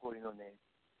 ان لوگوں کو انہوں نے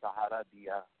سہارا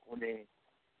دیا, انہیں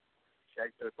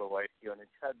شیلٹر پرووائڈ کیا,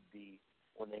 انہیں چھت دی,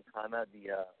 انہیں کھانا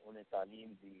دیا, انہیں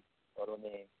تعلیم دی اور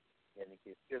انہیں یعنی کہ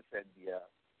اسکل سیٹ دیا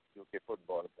جو کہ فٹ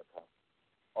بال کا تھا.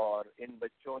 اور ان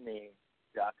بچوں نے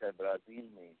جا کر برازیل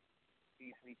میں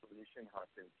 30ویں پوزیشن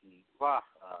حاصل کی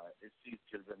اسٹریٹ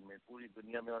چلڈرن میں پوری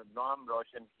دنیا میں, اور نام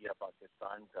روشن کیا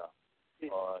پاکستان کا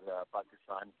اور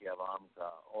پاکستان کے عوام کا.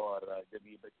 اور جب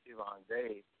یہ بچے وہاں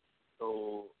گئے تو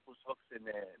اس وقت سے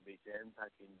میں بے چین تھا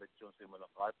کہ ان بچوں سے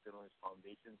ملاقات کروں, اس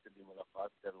فاؤنڈیشن سے بھی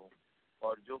ملاقات کروں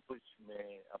اور جو کچھ میں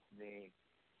اپنے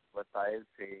وسائل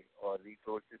سے اور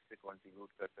ریسورسز سے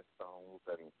کنٹریبیوٹ کر سکتا ہوں وہ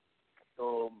کروں.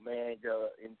 تو میں جب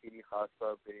ان کے لیے خاص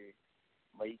طور پہ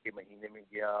مئی کے مہینے میں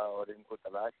گیا اور ان کو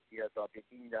تلاش کیا تو آپ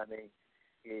یقین جانیں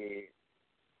کہ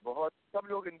بہت سب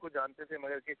لوگ ان کو جانتے تھے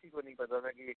مگر کسی کو نہیں پتا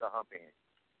تھا کہ یہ کہاں پہ ہیں.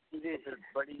 پھر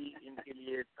بڑی ان کے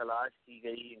لیے تلاش کی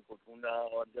گئی, ان کو ڈھونڈا,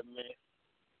 اور جب میں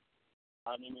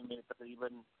آنے میں میرے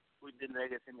تقریباً کچھ دن رہ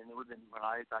گئے تھے, میں نے وہ دن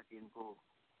بڑھائے تاکہ ان کو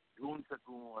ڈھونڈ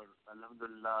سکوں. اور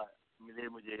الحمدللہ ملے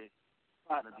مجھے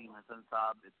ندیم حسن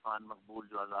صاحب عرفان مقبول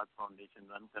جو آزاد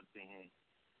فاؤنڈیشن رن کرتے ہیں.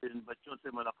 پھر ان بچوں سے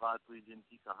ملاقات ہوئی جن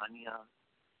کی کہانیاں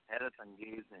حیرت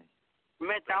انگیز ہیں.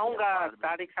 میں چاہوں گا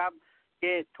طارق صاحب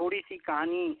کہ تھوڑی سی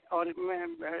کہانی اور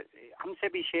ہم سے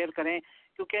بھی شیئر کریں,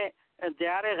 کیونکہ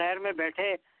دیار غیر میں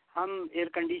بیٹھے ہم ایئر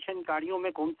کنڈیشن گاڑیوں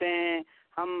میں گھومتے ہیں,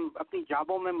 ہم اپنی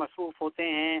جابوں میں مصروف ہوتے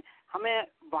ہیں, ہمیں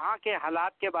وہاں کے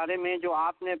حالات کے بارے میں جو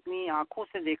آپ نے اپنی آنکھوں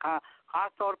سے دیکھا,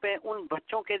 خاص طور پہ ان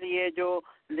بچوں کے لیے جو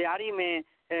لیاری میں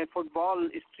فٹ بال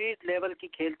اسٹریٹ لیول کی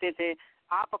کھیلتے تھے,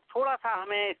 آپ اب تھوڑا سا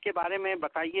ہمیں اس کے بارے میں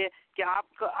بتائیے کہ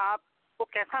آپ کو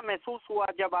کیسا محسوس ہوا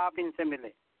جب آپ ان سے ملے؟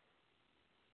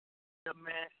 جب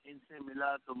میں ان سے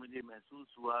ملا تو مجھے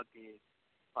محسوس ہوا کہ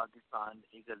پاکستان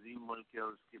ایک عظیم ملک ہے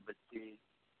اور اس کے بچے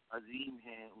عظیم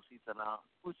ہیں. اسی طرح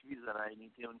کچھ بھی ذرائع نہیں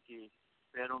تھے, ان کے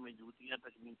پیروں میں جوتیاں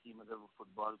تک نہیں تھی مگر وہ فٹ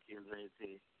بال کھیل رہے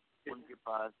تھے. ان کے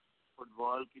پاس فٹ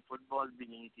بال بھی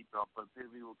نہیں تھی پراپر, پھر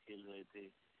بھی وہ کھیل رہے تھے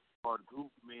اور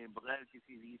دھوپ میں بغیر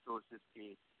کسی ریسورسز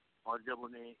کے. اور جب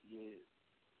انہیں یہ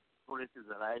تھوڑے سے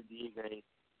ذرائع دیے گئے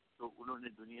تو انہوں نے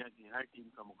دنیا کی ہر ٹیم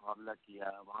کا مقابلہ کیا,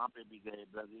 وہاں پہ بھی گئے,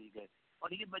 برازیل گئے.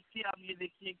 اور یہ بچے آپ یہ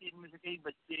دیکھیے کہ ان میں سے کئی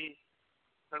بچے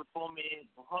سڑکوں میں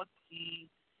بہت ہی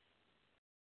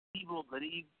وہ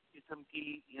غریب قسم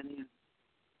کی یعنی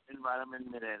انوائرمنٹ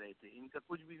میں رہ رہے تھے. ان کا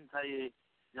کچھ بھی نہیں تھا, یہ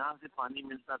جہاں سے پانی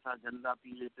ملتا تھا گندا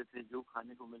پی لیتے تھے, جو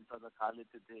کھانے کو ملتا تھا کھا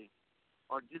لیتے تھے.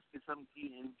 اور جس قسم کی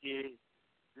ان کے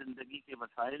زندگی کے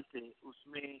وسائل تھے اس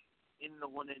میں ان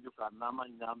لوگوں نے جو کارنامہ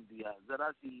انجام دیا, ذرا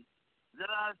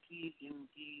سی ان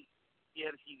کی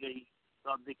کیئر کی گئی تو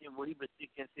آپ دیکھیں وہی بچے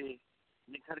کیسے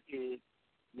نکھر کے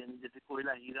یعنی جیسے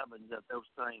کوئلہ ہیرا بن جاتا ہے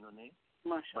اس طرح انہوں نے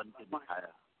بن کے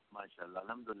دکھایا. ماشاءاللہ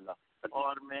الحمدللہ.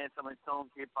 اور میں سمجھتا ہوں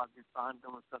کہ پاکستان کا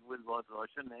مستقبل بہت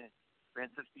روشن ہے.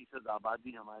 65%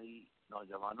 آبادی ہماری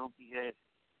نوجوانوں کی ہے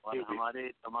اور ہمارے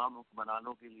تمام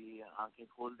حکمرانوں کے لیے آنکھیں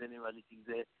کھول دینے والی چیز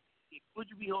ہے کہ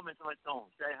کچھ بھی ہو, میں سمجھتا ہوں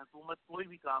چاہے حکومت کوئی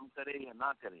بھی کام کرے یا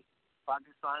نہ کرے,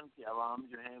 پاکستان کے عوام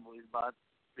جو ہیں وہ اس بات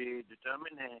پہ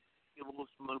ڈٹرمن ہے کہ وہ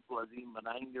اس ملک کو عظیم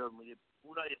بنائیں گے. اور مجھے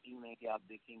پورا یقین ہے کہ آپ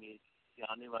دیکھیں گے کہ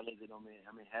آنے والے دنوں میں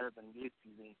ہمیں حیرت انگیز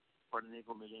چیزیں پڑھنے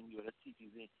کو ملیں گی اور اچھی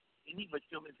چیزیں. انہی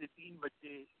بچوں میں سے 3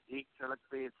 بچے, ایک سڑک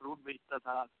پہ فروٹ بیچتا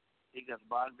تھا, ایک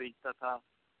اخبار بیچتا تھا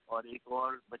اور ایک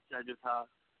اور بچہ جو تھا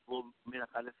وہ میرا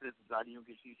خیال ہے صرف گاڑیوں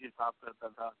کے شیشے صاف کرتا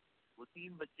تھا. وہ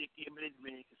 3 بچے کیمبرج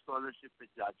میں اسکالرشپ پہ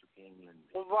جا چکے ہیں انگلینڈ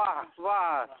میں. واہ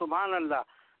واہ سبحان اللہ,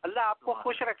 اللہ آپ کو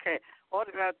خوش رکھے. اور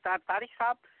طارق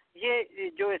صاحب یہ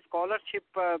جو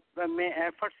اسکالرشپ میں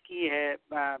ایفرٹس کی ہے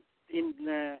ان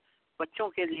بچوں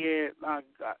کے لیے,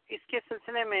 اس کے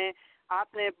سلسلے میں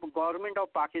آپ نے گورنمنٹ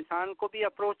آف پاکستان کو بھی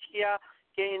اپروچ کیا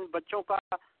کہ ان بچوں کا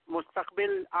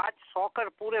مستقبل, آج سوکر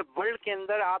پورے ورلڈ کے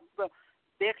اندر آپ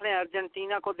دیکھ لیں,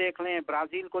 ارجنٹینا کو دیکھ لیں,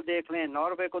 برازیل کو دیکھ لیں,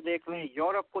 ناروے کو دیکھ لیں,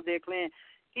 یورپ کو دیکھ لیں,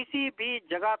 کسی بھی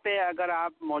جگہ پہ اگر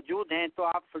آپ موجود ہیں تو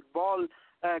آپ فٹ بال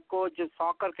کو جو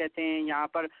ساکر کہتے ہیں یہاں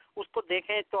پر اس کو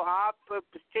دیکھیں تو آپ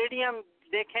اسٹیڈیم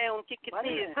دیکھیں, ان کی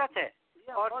کتنی عزت ہے.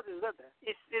 اور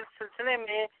اس سلسلے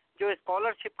میں جو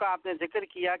اسکالرشپ کا آپ نے ذکر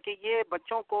کیا کہ یہ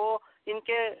بچوں کو ان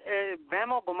کے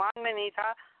وہم و گمان میں نہیں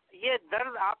تھا, یہ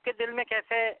درد آپ کے دل میں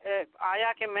کیسے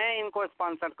آیا کہ میں ان کو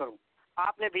اسپانسر کروں؟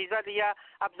 آپ نے ویزا لیا,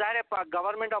 اب ظاہر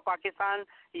گورنمنٹ آف پاکستان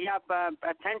یا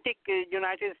authentic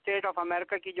United state of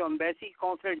America کی جو امبیسی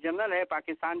کونسلیٹ جنرل ہے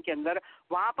پاکستان کے اندر,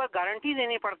 وہاں پر گارنٹی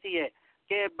دینی پڑتی ہے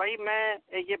کہ بھائی میں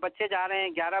یہ بچے جا رہے ہیں,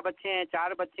 11 بچے ہیں,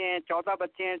 4 بچے ہیں, 14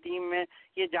 بچے ہیں ٹیم میں,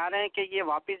 یہ جا رہے ہیں کہ یہ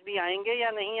واپس بھی آئیں گے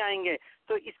یا نہیں آئیں گے.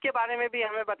 تو اس کے بارے میں بھی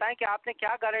ہمیں بتائیں کہ آپ نے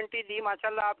کیا گارنٹی دی.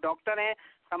 ماشاءاللہ آپ ڈاکٹر ہیں,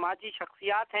 سماجی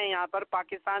شخصیات ہیں یہاں پر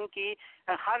پاکستان کی,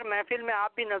 ہر محفل میں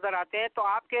آپ بھی نظر آتے ہیں, تو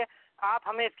آپ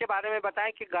ہمیں اس کے بارے میں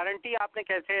بتائیں کہ گارنٹی آپ نے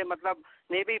کیسے, مطلب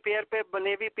نیوی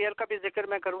پیئر کا بھی ذکر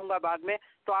میں کروں گا بعد میں,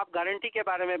 تو آپ گارنٹی کے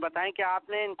بارے میں بتائیں کہ آپ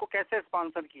نے ان کو کیسے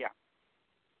اسپانسر کیا.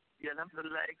 جی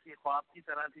الحمدللہ, ایک خواب کی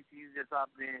طرح کی چیز جیسا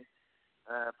آپ نے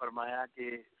فرمایا کہ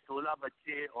 16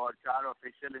 بچے اور 4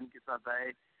 آفیشل ان کے ساتھ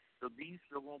آئے, تو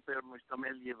 20 لوگوں پر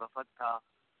مشتمل یہ وفد تھا.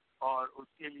 اور اس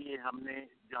کے لیے ہم نے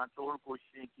جہاں توڑ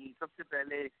کوششیں کی. سب سے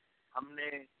پہلے ہم نے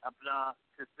اپنا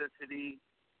سسٹر سٹی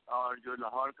اور جو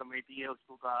لاہور کمیٹی ہے اس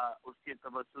کو کہا, اس کے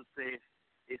توسط سے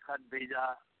ایک خط بھیجا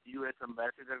یو ایس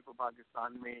امبیسڈر کو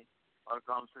پاکستان میں اور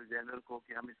کونسل جنرل کو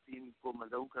کہ ہم اس ٹیم کو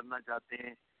مدعو کرنا چاہتے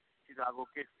ہیں شکاگو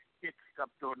ککس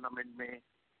کپ ٹورنامنٹ میں,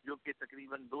 جو کہ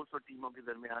تقریباً 200 ٹیموں کے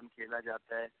درمیان کھیلا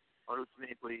جاتا ہے, اور اس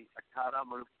میں کوئی 18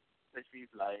 ملک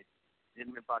تشریف لائے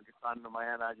جن میں پاکستان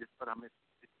نمایاں رہا, جس پر ہمیں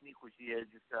اتنی خوشی ہے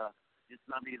جس کا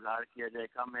جتنا بھی اظہار کیا جائے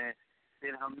کم ہے.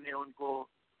 پھر ہم نے ان کو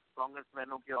کانگریس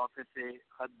مینوں کے آفس سے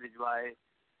خط بھجوائے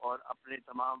اور اپنے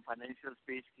تمام فائنینشیلز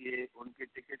پیش کیے, ان کے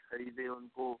ٹکٹ خریدے, ان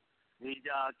کو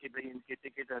بھیجا کہ بھئی ان کے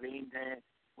ٹکٹ ارینج ہیں,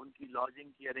 ان کی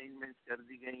لاجنگ کی ارینجمنٹس کر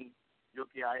دی گئیں جو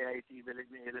کہ IIT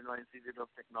ویلج میں ایلینوائے انسٹیٹیوٹ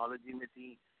آف ٹیکنالوجی میں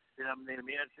تھی. پھر ہم نے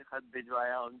میئر سے خط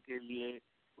بھجوایا ان کے لیے.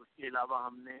 اس کے علاوہ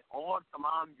ہم نے اور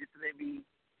تمام جتنے بھی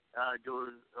جو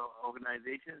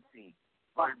آرگنائزیشنز تھیں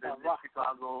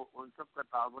شکاگو, ان سب کا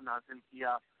تعاون حاصل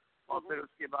کیا. اور پھر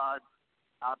اس کے بعد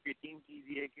آپ یقین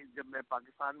کیجئے کہ جب میں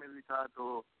پاکستان میں بھی تھا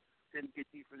تو سندھ کے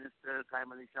چیف منسٹر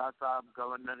قائم علی شاہ صاحب,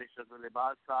 گورنر اشرف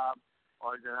العباد صاحب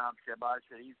اور جناب شہباز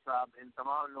شریف صاحب, ان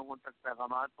تمام لوگوں تک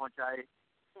پیغامات پہنچائے,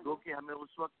 جو کہ ہمیں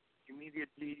اس وقت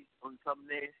امیڈیٹلی ان سب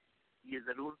نے یہ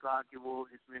ضرور کہا کہ وہ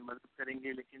اس میں مدد کریں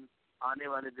گے, لیکن آنے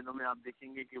والے دنوں میں آپ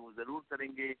دیکھیں گے کہ وہ ضرور کریں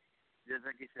گے.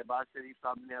 جیسا کہ شہباز شریف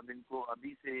صاحب نے اب ان کو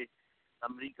ابھی سے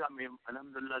امریکہ میں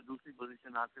الحمدللہ دوسری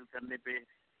پوزیشن حاصل کرنے پہ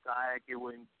کہا ہے کہ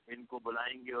وہ ان کو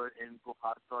بلائیں گے اور ان کو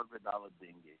خاص طور پہ دعوت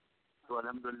دیں گے. تو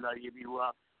الحمدللہ یہ بھی ہوا.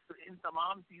 تو ان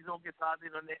تمام چیزوں کے ساتھ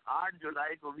انہوں نے 8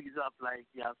 جولائی کو ویزا اپلائی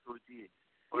کیا, آپ سوچیے,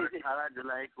 اور 18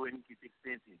 جولائی کو ان کی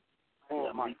ٹکٹیں تھیں,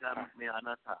 امریکہ میں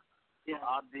آنا تھا. تو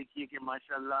آپ دیکھیے کہ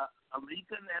ماشاءاللہ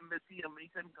امریکن ایمبیسی,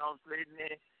 امریکن کونسلیٹ نے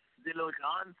دل و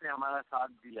جان سے ہمارا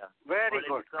ساتھ دیا. Very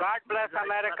good, God bless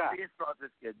America,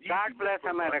 God bless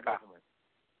America.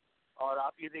 اور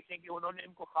آپ یہ دیکھیں کہ انہوں نے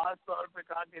ان کو خاص طور پہ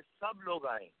کہا کہ سب لوگ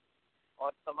آئیں,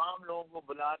 اور تمام لوگوں کو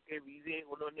بلا کے ویزے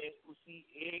انہوں نے اسی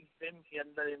ایک دن کے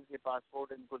اندر ان کے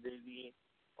پاسپورٹ ان کو دے دیے,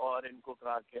 اور ان کو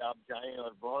کہا کہ آپ جائیں,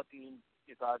 اور بہت ہی ان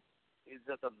کے ساتھ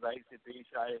عزت افزائی سے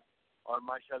پیش آئے. اور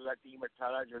ماشاءاللہ ٹیم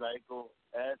 18 جولائی کو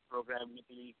ایز پروگرام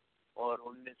نکلی اور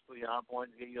 19 کو یہاں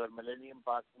پہنچ گئی, اور ملینیم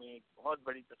پارک میں ایک بہت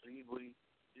بڑی تقریب ہوئی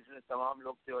جس میں تمام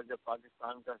لوگ تھے, اور جب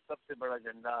پاکستان کا سب سے بڑا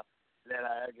جھنڈا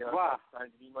لہرایا گیا پاکستان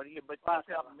ٹیم. اور یہ بچوں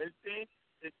سے آپ ملتے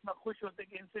اتنا خوش ہوتے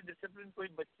کہ ان سے ڈسپلن کوئی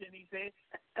بچے نہیں تھے,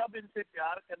 سب ان سے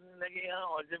پیار کرنے لگے ہیں.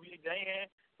 اور جب یہ گئے ہیں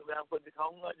تو میں آپ کو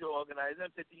دکھاؤں گا, جو آرگنائزر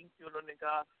تھے ٹیم کی, انہوں نے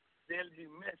کہا they'll be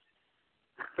missed.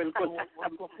 بالکل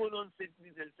ان کو خود ان سے اتنی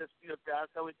دلچسپی اور پیار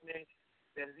تھا. وہ اتنے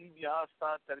تہذیب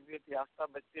یافتہ, تربیت یافتہ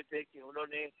بچے تھے کہ انہوں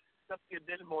نے سب کے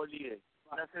دل مول لیے,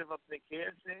 نہ صرف اپنے کھیل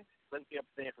سے بلکہ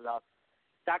اپنے اخلاق.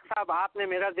 ڈاکٹر صاحب آپ نے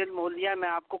میرا دل مول لیا. میں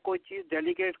آپ کو کوئی چیز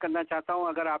ڈیلیگیٹ کرنا چاہتا ہوں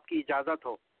اگر آپ کی اجازت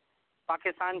ہو.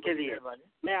 پاکستان کے لیے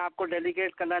میں آپ کو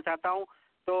ڈیلیگیٹ کرنا چاہتا ہوں,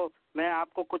 تو میں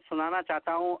آپ کو کچھ سنانا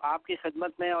چاہتا ہوں آپ کی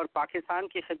خدمت میں اور پاکستان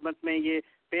کی خدمت میں. یہ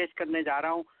پیش کرنے جا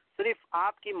رہا ہوں, صرف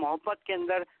آپ کی محبت کے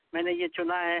اندر میں نے یہ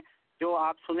چنا ہے جو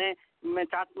آپ سنیں.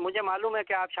 مجھے معلوم ہے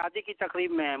کہ آپ شادی کی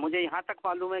تقریب میں ہیں, مجھے یہاں تک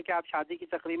معلوم ہے کہ آپ شادی کی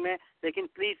تقریب میں, لیکن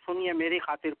پلیز سنیے میری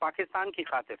خاطر, پاکستان کی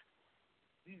خاطر.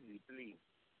 جی جی پلیز,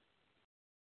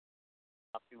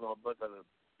 آپ کی محبت اور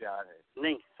پیار ہے.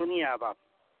 نہیں سنیے آپ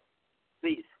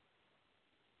پلیز.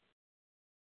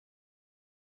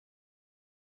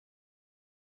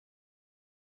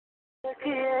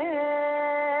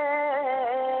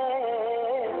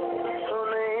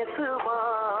 سنے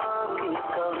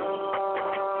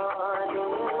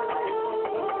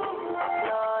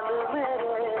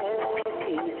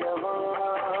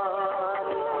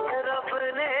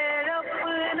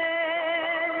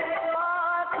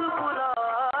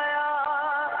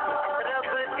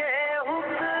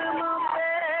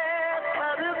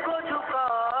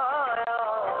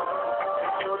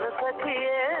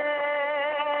सखिए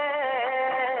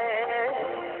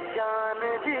जान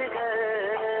जिगर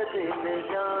दिल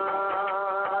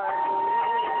जान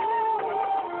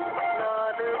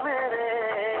लाल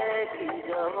मेरे की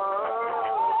जवान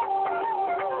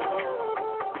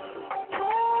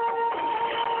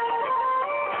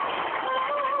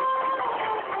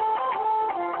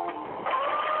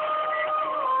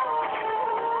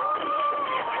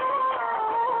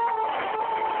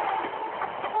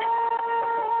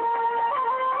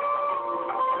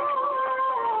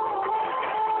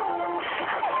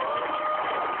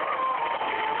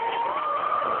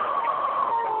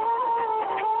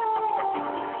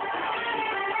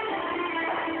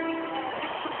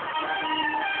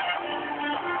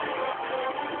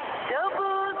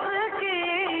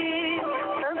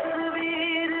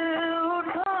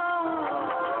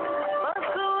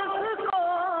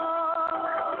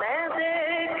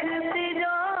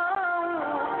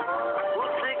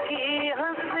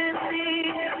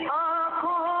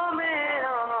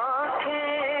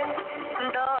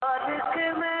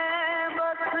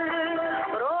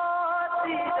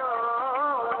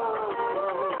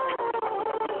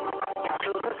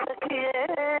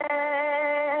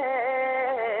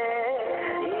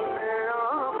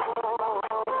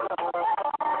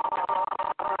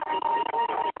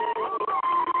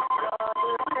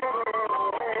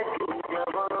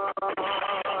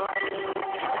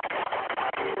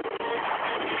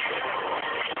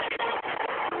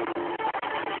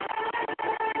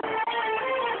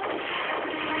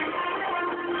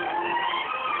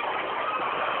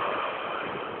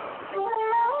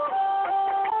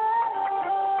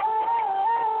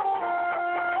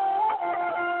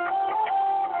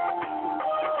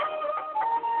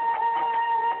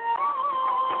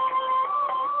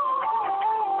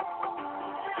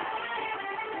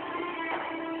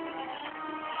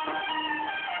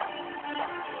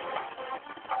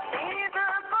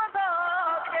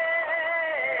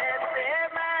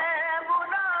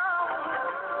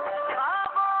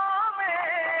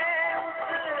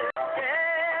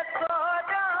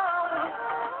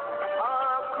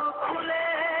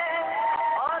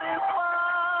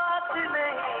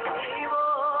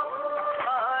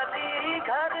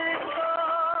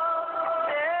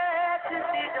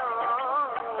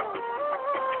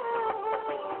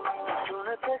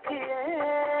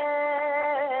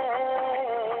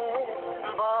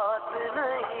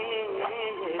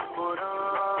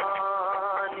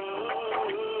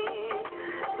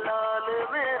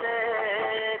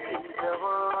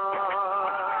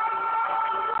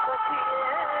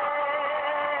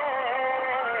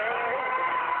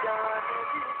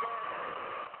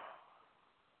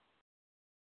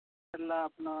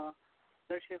اپنا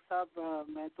شیخ صاحب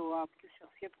میں تو آپ کی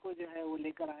شخصیت کو جو ہے وہ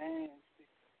لے کر آئے ہیں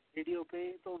ریڈیو پہ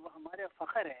تو ہمارے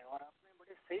فخر ہے اور آپ نے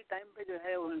بڑے صحیح ٹائم پہ جو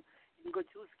ہے ان کو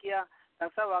چوز کیا.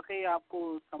 ڈاکٹر صاحب واقعی آپ کو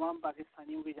تمام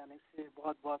پاکستانیوں کی جانب سے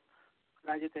بہت بہت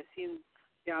خراج تحسین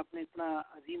کہ آپ نے اتنا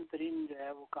عظیم ترین جو ہے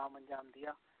وہ کام انجام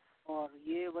دیا اور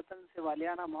یہ وطن سے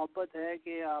والیانہ محبت ہے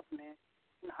کہ آپ نے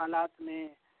ان حالات میں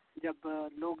جب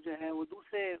لوگ جو ہیں وہ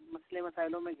دوسرے مسئلے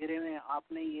مسائلوں میں گھرے ہوئے ہیں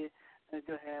آپ نے یہ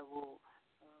جو ہے وہ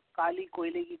کالی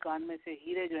کوئلے کی کان میں سے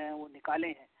ہیرے جو ہیں وہ نکالے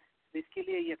ہیں. اس کے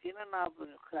لیے یقیناً آپ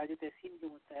خراج تحسین کے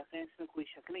مستحق ہیں, اس میں کوئی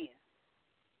شک نہیں ہے.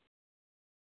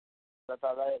 اللہ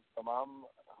تعالیٰ تمام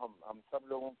ہم سب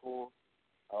لوگوں کو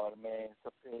اور میں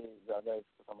سب سے زیادہ اس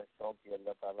کو سمجھتا ہوں کہ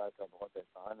اللہ تعالیٰ کا بہت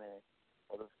احسان ہے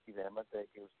اور اس کی رحمت ہے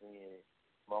کہ اس نے یہ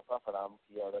موقع فراہم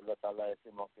کیا اور اللہ تعالیٰ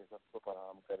ایسے موقع سب کو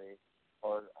فراہم کرے.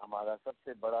 اور ہمارا سب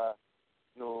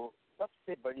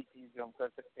سے بڑی چیز جو ہم کر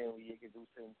سکتے ہیں وہ یہ کہ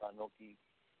دوسرے انسانوں کی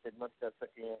خدمت کر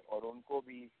سکیں اور ان کو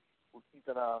بھی اسی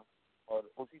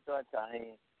طرح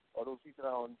چاہیں اور اسی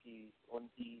طرح ان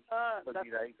کی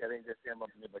پذیرائی کریں جیسے ہم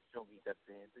اپنے بچوں کی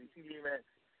کرتے ہیں. تو اسی لیے میں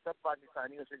سب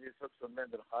پاکستانیوں سے جس وقت سننا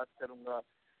درخواست کروں گا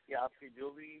کہ آپ کے جو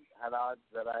بھی حالات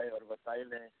ذرائع اور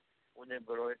وسائل ہیں انہیں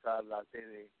بروئے کار لاتے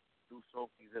ہوئے دوسروں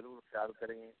کی ضرور خیال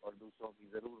کریں اور دوسروں کی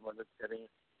ضرور مدد کریں,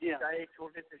 چاہے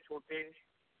چھوٹے سے چھوٹے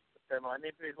پیمانے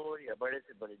پہ ہو یا بڑے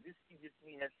سے بڑے, جس کی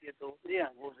جتنی حیثیت ہو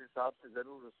وہ اس حساب سے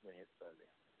ضرور اس میں حصہ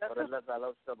لیں اور اللہ تعالیٰ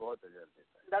اس کا بہت اجر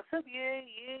دیتا ہے. ڈاکٹر صاحب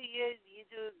یہ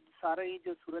جو سارا یہ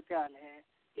جو صورتحال ہے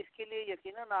اس کے لیے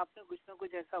یقیناً آپ نے کچھ نہ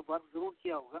کچھ ایسا ورک ضرور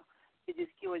کیا ہوگا کہ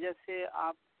جس کی وجہ سے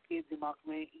آپ کے دماغ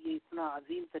میں یہ اتنا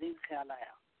عظیم ترین خیال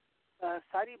آیا.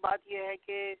 ساری بات یہ ہے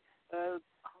کہ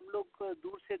ہم لوگ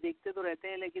دور سے دیکھتے تو رہتے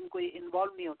ہیں لیکن کوئی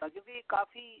انوالو نہیں ہوتا کیونکہ یہ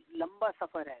کافی لمبا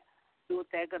سفر ہے جو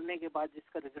طے کرنے کے بعد جس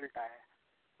کا رزلٹ آیا ہے.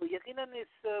 تو یقیناً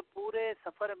اس پورے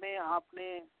سفر میں آپ نے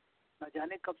نہ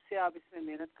جانے کب سے آپ اس میں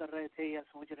محنت کر رہے تھے یا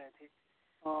سوچ رہے تھے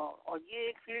اور یہ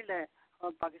ایک فیلڈ ہے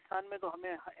پاکستان میں تو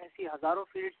ہمیں ایسی ہزاروں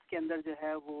فیلڈس کے اندر جو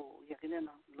ہے وہ یقیناً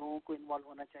لوگوں کو انوالو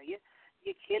ہونا چاہیے.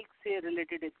 یہ کھیل سے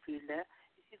ریلیٹڈ ایک فیلڈ ہے.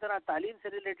 اسی طرح تعلیم سے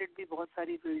ریلیٹڈ بھی بہت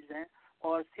ساری فیلڈز ہیں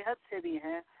اور صحت سے بھی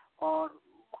ہیں اور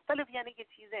مختلف یعنی کہ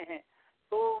چیزیں ہیں.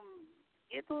 تو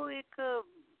یہ تو ایک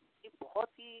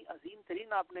بہت ہی عظیم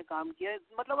ترین آپ نے کام کیا ہے.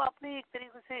 مطلب آپ نے ایک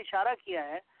طریقے سے اشارہ کیا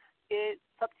ہے کہ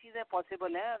سب چیزیں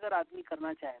پاسبل ہیں اگر آدمی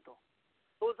کرنا چاہے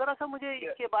تو ذرا سا مجھے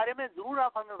اس کے بارے میں ضرور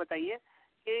آپ ہمیں بتائیے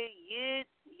کہ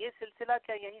یہ سلسلہ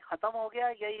کیا یہیں ختم ہو گیا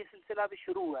یا یہ سلسلہ ابھی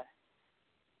شروع ہوا ہے؟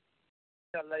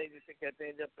 انشاءاللہ یہ جسے کہتے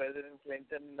ہیں جب پریزیڈنٹ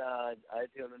کلنٹن آئے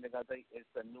تھے انہوں نے کہا تھا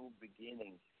اٹس اے نیو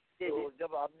بگیننگ. تو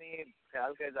جب آپ نے یہ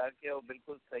خیال کا اظہار کیا وہ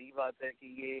بالکل صحیح بات ہے کہ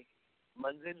یہ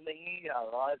منزل نہیں یہ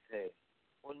آغاز ہے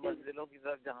ان منزلوں کی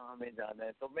طرف جہاں ہمیں جانا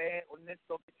ہے. تو میں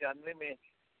 1995 میں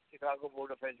شکاگو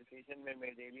بورڈ آف ایجوکیشن میں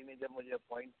ڈیلی نے جب مجھے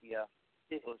اپوائنٹ کیا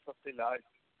تو سب سے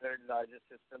تھرڈ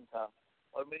لارجسٹ سسٹم تھا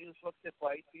اور میری اس وقت سے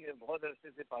خواہش تھی میں بہت عرصے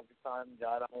سے پاکستان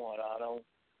جا رہا ہوں اور آ رہا ہوں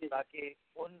تاکہ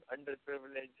ان انڈر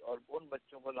پریولیج اور ان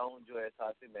بچوں کو لاؤں جو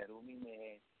احساس محرومی میں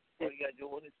ہیں اور یا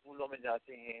جو ان اسکولوں میں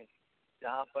جاتے ہیں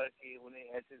جہاں پر کہ انہیں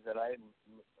ایسے ذرائع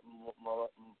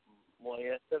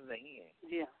میسر نہیں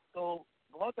ہیں. تو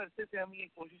بہت عرصے سے ہم یہ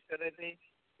کوشش کر رہے تھے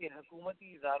کہ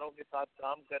حکومتی اداروں کے ساتھ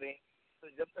کام کریں. تو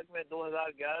جب تک میں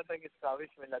 2011 تک اس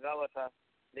کاوش میں لگا ہوا تھا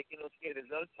لیکن اس کے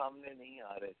رزلٹ سامنے نہیں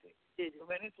آ رہے تھے. تو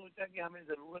میں نے سوچا کہ ہمیں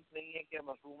ضرورت نہیں ہے کہ ہم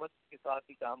حکومت کے ساتھ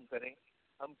ہی کام کریں,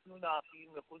 ہم کیوں نہ آخر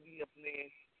میں خود ہی اپنے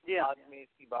ہاتھ میں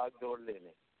اس کی باغ ڈور لے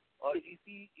لیں. اور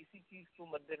اسی چیز کو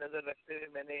مد نظر رکھتے ہوئے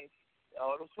میں نے,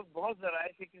 اور اس وقت بہت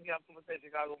ذرائع تھے کیونکہ آپ کو پتہ ہے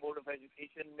شکاگو بورڈ آف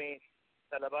ایجوکیشن میں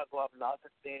طلباء کو آپ لا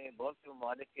سکتے ہیں, بہت سے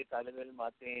ممالک کے طالب علم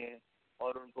آتے ہیں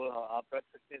اور ان کو آپ رکھ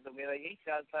سکتے ہیں. تو میرا یہی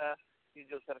خیال تھا کہ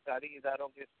جو سرکاری اداروں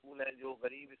کے اسکول ہیں, جو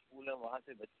غریب اسکول ہیں, وہاں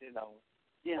سے بچے لاؤں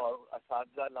اور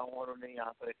اساتذہ لاؤں اور انہیں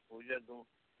یہاں پر ایکسپوجر دوں.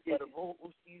 پر وہ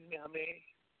اس چیز میں ہمیں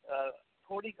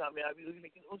تھوڑی کامیابی ہوئی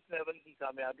لیکن اس لیول کی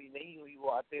کامیابی نہیں ہوئی.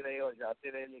 وہ آتے رہے اور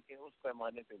جاتے رہے لیکن اس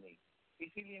پیمانے پہ نہیں.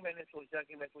 اسی لیے میں نے سوچا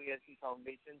کہ میں کوئی ایسی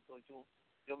فاؤنڈیشن سوچوں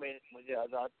جو مجھے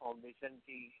آزاد فاؤنڈیشن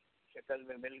کی شکل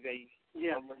میں مل گئی.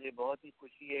 اور مجھے بہت ہی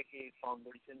خوشی ہے کہ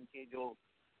فاؤنڈیشن کے جو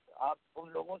آپ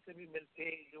ان لوگوں سے بھی ملتے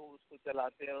جو اس کو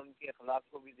چلاتے ہیں, ان کے اخلاق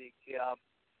کو بھی دیکھتے آپ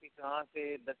کہ کہاں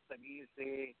سے دستگیر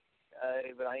سے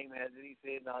ابراہیم حیدری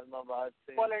سے نازم آباد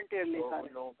سے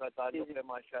ان لوگوں کا تعلق ہے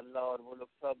ماشاء اللہ. اور وہ لوگ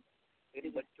سب ان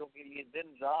بچوں کے لیے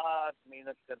دن رات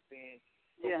محنت کرتے ہیں.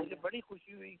 تو مجھے بڑی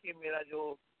خوشی ہوئی کہ میرا جو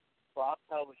خواب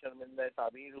تھا وہ شرمندہ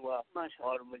تعبیر ہوا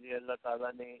اور مجھے اللہ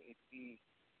تعالیٰ نے اس کی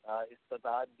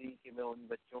استطاعت دی کہ میں ان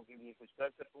بچوں کے لیے کچھ کر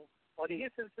سکوں. اور یہ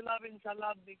سلسلہ اب انشاءاللہ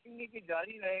آپ دیکھیں گے کہ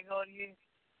جاری رہے گا. اور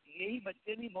یہی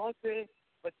بچے نہیں, بہت سے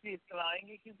بچے اس طرح آئیں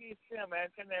گے کیونکہ اس سے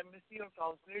امریکن ایمبیسی اور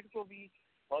کاؤنسلیٹ کو بھی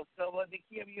حوصلہ ہوا.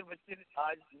 دیکھیے اب یہ بچے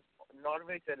آج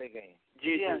ناروے چلے گئے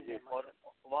ہیں اور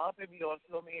وہاں پہ بھی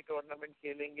حوصلوں میں یہ ٹورنامنٹ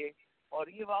کھیلیں گے اور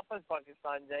یہ واپس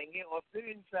پاکستان جائیں گے اور پھر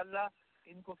انشاءاللہ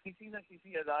ان کو کسی نہ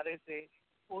کسی ادارے سے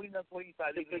کوئی نہ کوئی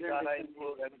تعلیمی ادارہ ان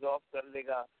کو ایبزارب کر لے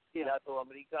گا, یا تو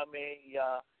امریکہ میں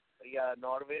یا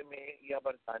ناروے میں یا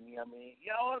برطانیہ میں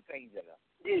یا اور کئی جگہ.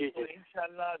 تو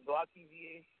انشاءاللہ دعا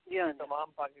کیجیے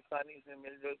تمام پاکستانی اس میں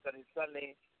مل جل کر حصہ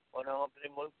لیں اور ہم اپنے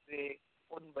ملک سے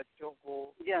ان بچوں کو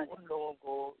ان لوگوں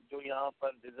کو جو یہاں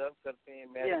پر ڈیزرو کرتے ہیں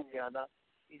میرٹ سے آنا.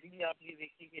 اسی لیے آپ یہ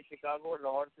دیکھیے کہ شکاگو اور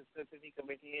لاہور سسٹر سٹی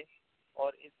کمیٹی ہے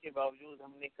اور اس کے باوجود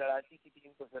ہم نے کراچی کی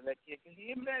ٹیم کو سلیکٹ کیا کیونکہ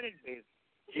یہ میرٹ بیس.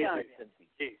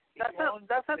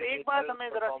 دراصل ایک بات ہمیں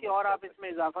ذرا سی اور آپ اس میں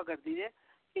اضافہ کر دیجیے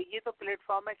کہ یہ تو پلیٹ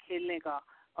فارم ہے کھیلنے کا,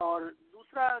 اور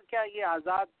دوسرا کیا یہ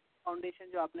آزاد فاؤنڈیشن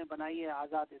جو آپ نے بنائی ہے,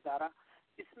 آزاد ادارہ,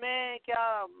 اس میں کیا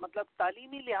مطلب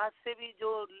تعلیمی لحاظ سے بھی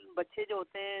جو بچے جو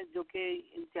ہوتے ہیں جو کہ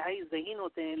انتہائی ذہین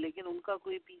ہوتے ہیں لیکن ان کا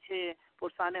کوئی پیچھے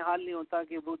پرسان حال نہیں ہوتا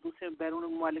کہ وہ دوسرے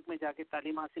بیرون ممالک میں جا کے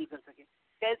تعلیم حاصل کر سکیں,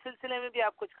 کیا اس سلسلے میں بھی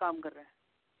آپ کچھ کام کر رہے ہیں؟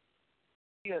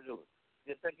 جی حضور,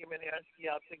 جیسا کہ میں نے عرض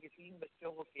کیا آپ سے کہ 3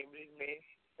 بچوں کو کیمبرج میں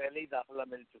پہلے ہی داخلہ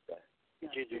مل چکا ہے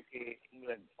جو کہ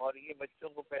انگلینڈ, اور یہ بچوں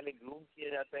کو پہلے گروم کیا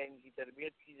جاتا ہے, ان کی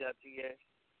تربیت کی جاتی ہے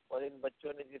اور ان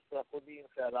بچوں نے جس طرح خود ہی ان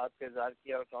خیالات کا اظہار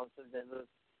کیا. اور کونسل جنرل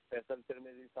فیصل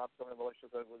ترمیزی صاحب کا میں بہت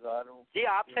شکر گزار ہوں. جی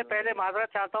آپ سے پہلے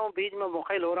معذرت چاہتا ہوں, بیچ میں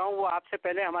مخل ہو رہا ہوں, وہ آپ سے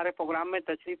پہلے ہمارے پروگرام میں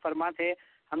تشریف فرما تھے,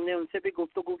 ہم نے ان سے بھی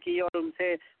گفتگو کی اور ان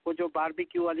سے وہ جو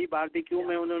باربیکیو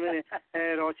میں انہوں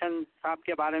نے روشن صاحب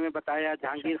کے بارے میں بتایا,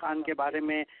 جہانگیر خان کے بارے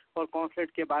میں اور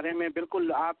کونسلیٹ کے بارے میں.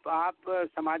 بالکل آپ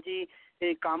سماجی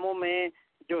کاموں میں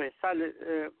جو حصہ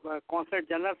کونسلیٹ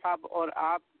جنرل صاحب اور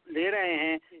آپ لے رہے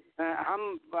ہیں, ہم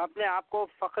اپنے آپ کو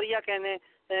فخریہ کہنے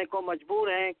کو مجبور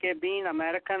ہیں کہ بین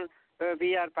امریکن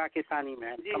وی آر پاکستانی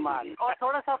میں. کمال. اور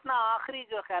تھوڑا سا اپنا آخری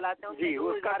جو خیالات ہیں جی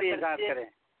اس کا بھی اظہار کریں,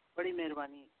 بڑی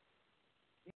مہربانی.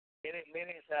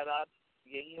 میرے خیالات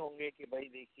یہی ہوں گے کہ بھائی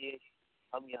دیکھیے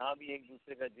ہم یہاں بھی ایک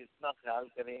دوسرے کا جتنا خیال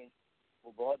کریں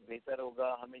وہ بہت بہتر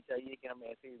ہوگا. ہمیں چاہیے کہ ہم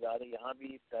ایسے ادارے یہاں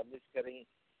بھی اسٹیبلش کریں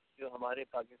جو ہمارے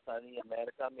پاکستانی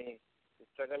امریکہ میں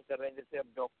اسٹرگل کر رہے ہیں. جیسے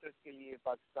اب ڈاکٹرز کے لیے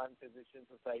پاکستان فزیشین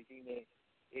سوسائٹی نے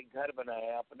ایک گھر بنایا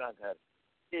ہے, اپنا گھر,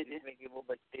 جس میں کہ وہ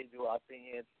بچے جو آتے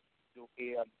ہیں جو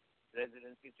کہ اب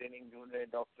ریزیڈنسی ٹریننگ ڈھونڈ رہے,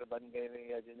 ڈاکٹر بن گئے ہیں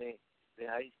یا جنہیں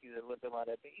رہائش کی ضرورت ہے وہاں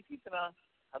رہتے ہیں. اسی طرح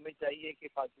ہمیں چاہیے کہ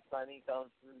پاکستانی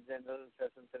کونسل جنرل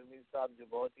فیصل ترمیز صاحب جو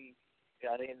بہت ہی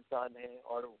پیارے انسان ہیں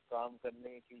اور کام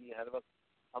کرنے کے لیے ہر وقت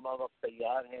ہم وقت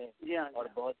تیار ہیں اور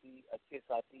بہت ہی اچھے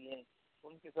ساتھی ہیں,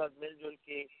 ان کے ساتھ مل جل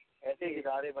کے ایسے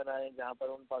ادارے بنائیں جہاں پر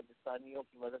ان پاکستانیوں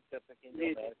کی مدد کر سکیں جو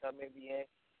امریکہ میں بھی ہیں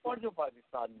اور جو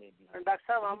پاکستان میں بھی. ڈاکٹر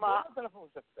صاحب ہم طرف ہو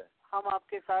سکتا ہے. ہم آپ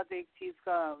کے ساتھ ایک چیز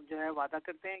کا جو ہے وعدہ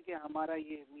کرتے ہیں کہ ہمارا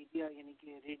یہ میڈیا یعنی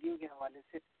کہ ریڈیو کے حوالے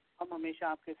سے ہم ہمیشہ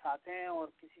آپ کے ساتھ ہیں, اور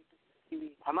کسی کی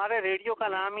بھی ہمارے ریڈیو کا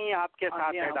نام ہی آپ کے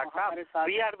ساتھ ہے ڈاکٹر صاحب,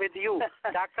 we are with you.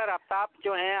 Doctor آفتاب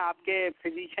جو ہیں آپ کے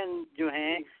فزیشین جو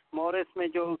ہیں مورس میں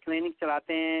جو کلینک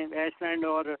چلاتے ہیں, ویسٹ لینڈ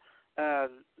اور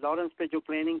لارنس پہ جو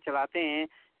کلینک چلاتے ہیں,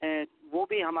 وہ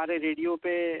بھی ہمارے ریڈیو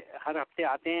پہ ہر ہفتے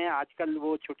آتے ہیں. آج کل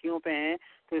وہ چھٹیوں پہ ہیں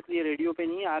تو اس لیے ریڈیو پہ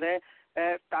نہیں آ رہے.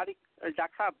 ڈاکٹر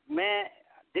صاحب میں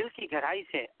دل کی گہرائی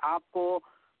سے آپ کو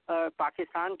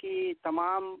پاکستان کی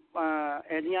تمام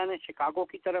ایریان شکاگو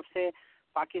کی طرف سے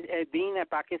دین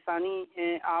پاکستانی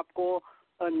آپ کو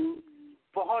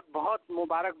بہت بہت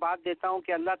مبارکباد دیتا ہوں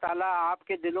کہ اللہ تعالیٰ آپ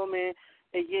کے دلوں میں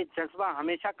یہ جذبہ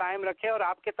ہمیشہ قائم رکھے اور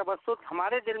آپ کے توسط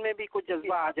ہمارے دل میں بھی کچھ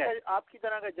جذبہ آ جائے. آپ کی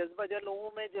طرح کا جذبہ جو لوگوں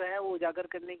میں جو ہے وہ اجاگر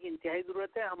کرنے کی انتہائی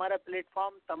ضرورت ہے. ہمارا پلیٹ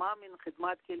فارم تمام ان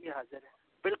خدمات کے لیے حاضر ہے.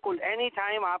 بالکل, اینی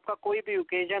ٹائم آپ کا کوئی بھی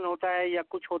اوکیزن ہوتا ہے یا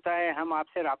کچھ ہوتا ہے ہم آپ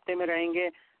سے رابطے میں رہیں گے.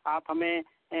 آپ ہمیں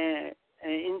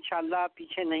انشاءاللہ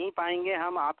پیچھے نہیں پائیں گے,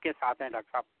 ہم آپ کے ساتھ ہیں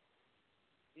ڈاکٹر صاحب.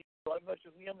 جی بہت بہت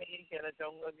شکریہ. میں یہی کہنا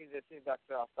چاہوں گا کہ جیسے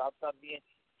ڈاکٹر آفتاب صاحب بھی ہیں,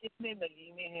 کتنے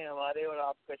نگینے ہیں ہمارے, اور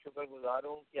آپ کا شکر گزار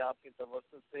ہوں کہ آپ کے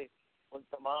توسط سے ان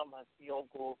تمام ہستیوں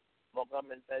کو موقع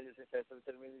ملتا ہے. جیسے فیصل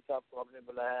ترمیزی صاحب کو آپ نے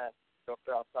بلایا,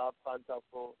 ڈاکٹر آفتاب خان صاحب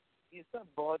کو, یہ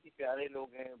سب بہت ہی پیارے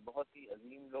لوگ ہیں, بہت ہی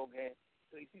عظیم لوگ ہیں.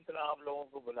 تو اسی طرح آپ لوگوں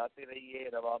کو بلاتے رہیے,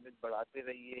 روابط بڑھاتے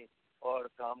رہیے اور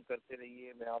کام کرتے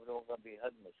رہیے. میں آپ لوگوں کا بے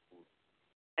حد مشکور.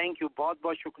 تھینک یو, بہت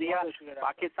بہت شکریہ.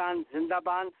 پاکستان زندہ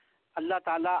باد. اللہ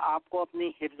تعالیٰ آپ کو اپنی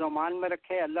حفظ و امان میں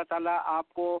رکھے. اللہ تعالیٰ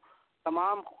آپ کو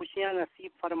تمام خوشیاں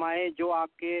نصیب فرمائے جو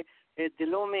آپ کے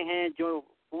دلوں میں ہیں, جو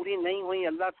پوری نہیں ہوئی.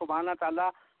 اللہ سبحانہ تعالیٰ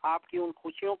آپ کی ان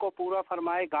خوشیوں کو پورا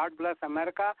فرمائے. گاڈ بلیس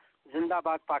امریکہ. زندہ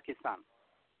باد پاکستان.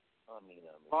 آمین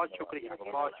آمین. بہت شکریہ,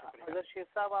 بہت شکریہ. حضرت شیخ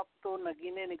صاحب آپ تو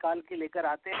نگینے نکال کے لے کر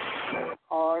آتے ہیں,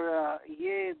 اور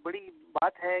یہ بڑی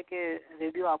بات ہے کہ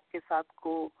ریڈیو آپ کے ساتھ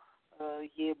کو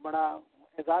یہ بڑا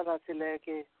اعزاز حاصل ہے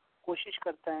کہ کوشش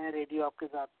کرتا ہے ریڈیو آپ کے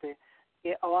ساتھ پہ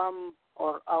کہ عوام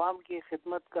اور عوام کی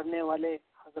خدمت کرنے والے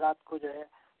حضرات کو جو ہے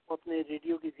وہ اپنے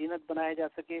ریڈیو کی زینت بنایا جا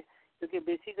سکے, کیونکہ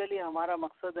بیسیکلی ہمارا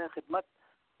مقصد ہے خدمت,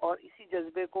 اور اسی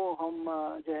جذبے کو ہم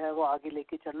جو ہے وہ آگے لے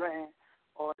کے چل رہے ہیں.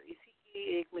 اور اسی کی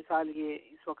ایک مثال یہ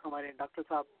اس وقت ہمارے ڈاکٹر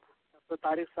صاحب, ڈاکٹر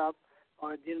طارق صاحب,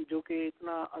 اور جو کہ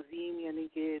اتنا عظیم, یعنی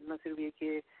کہ نہ صرف یہ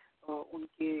کہ ان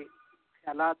کے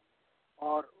خیالات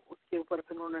اور اس کے اوپر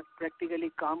پھر انہوں نے پریکٹیکلی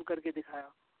کام کر کے دکھایا,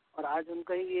 اور آج ان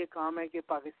کا ہی یہ کام ہے کہ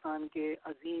پاکستان کے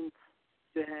عظیم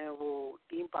جو ہیں وہ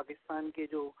ٹیم پاکستان کے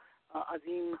جو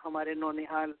عظیم ہمارے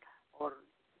نونہال اور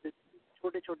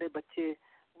چھوٹے چھوٹے بچے,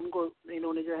 ان کو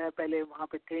انہوں نے جو ہے پہلے وہاں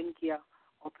پہ ٹرین کیا,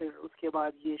 اور پھر اس کے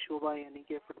بعد یہ شعبہ یعنی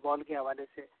کہ فٹ بال کے حوالے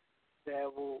سے جو ہے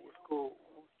وہ اس کو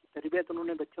تربیت انہوں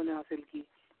نے بچوں نے حاصل کی,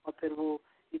 اور پھر وہ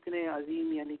اتنے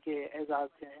عظیم یعنی کہ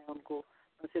اعزاز جو ہیں ان کو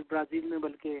نہ صرف برازیل میں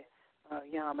بلکہ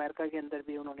یہاں امریکہ کے اندر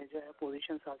بھی انہوں نے جو ہے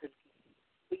پوزیشنز حاصل کی.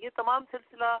 تو یہ تمام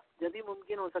سلسلہ جبھی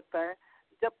ممکن ہو سکتا ہے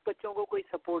جب بچوں کو کوئی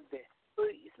سپورٹ دے. تو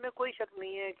اس میں کوئی شک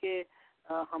نہیں ہے کہ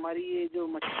ہماری یہ جو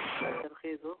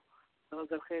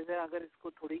زرخیز ہے, اگر اس کو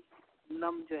تھوڑی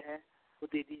نم جو ہے وہ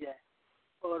دے دی جائے,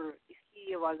 اور اس کی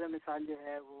یہ واضح مثال جو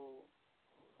ہے وہ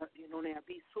انہوں نے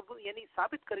ابھی صبح یعنی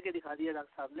ثابت کر کے دکھا دیا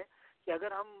ڈاکٹر صاحب نے کہ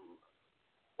اگر ہم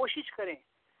کوشش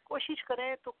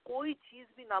کریں تو کوئی چیز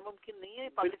بھی ناممکن نہیں ہے.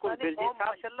 بالکل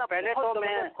صاحب,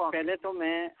 پہلے تو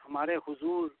میں ہمارے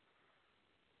حضور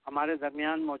ہمارے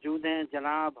درمیان موجود ہیں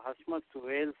جناب حسمت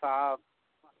سہیل صاحب.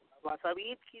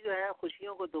 واسابید کی جو ہے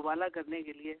خوشیوں کو دوبالا کرنے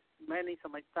کے لیے میں نہیں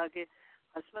سمجھتا کہ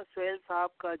حسمت سہیل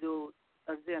صاحب کا جو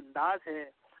طرز انداز ہے,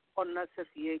 اور نہ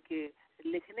صرف یہ کہ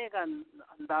لکھنے کا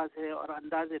انداز ہے اور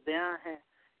انداز بیاں ہے,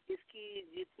 اس کی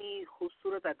جتنی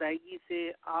خوبصورت ادائیگی سے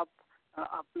آپ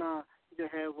اپنا جو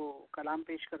ہے وہ کلام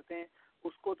پیش کرتے ہیں,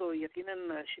 اس کو تو یقیناً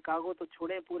شکاگو تو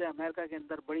چھوڑیں, پورے امریکہ کے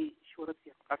اندر بڑی شہرت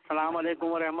کی. السلام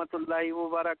علیکم ورحمۃ اللہ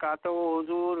وبرکاتہ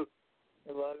حضور.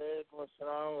 وعلیکم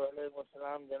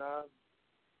السلام جناب.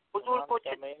 حضور کچھ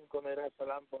سامعین کو میرا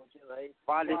سلام پہنچے بھائی.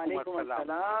 وعلیکم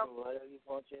السلام.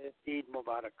 پہنچے. عید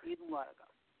مبارک. عید مبارک.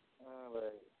 ہاں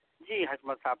بھائی. جی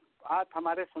حشمت صاحب، آپ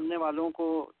ہمارے سننے والوں کو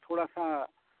تھوڑا سا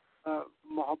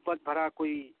محبت بھرا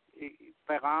کوئی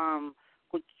پیغام،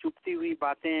 کچھ چپتی ہوئی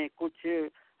باتیں، کچھ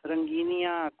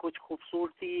رنگینیاں، کچھ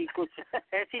خوبصورتی، کچھ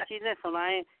ایسی چیزیں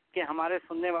سنائیں کہ ہمارے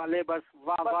سننے والے بس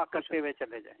واہ واہ کرتے ہوئے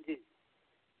چلے جائیں. جی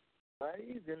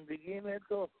بھائی زندگی میں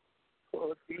تو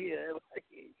ہوتی ہے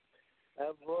بھائی.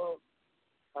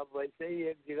 اب ویسے ہی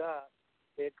ایک جگہ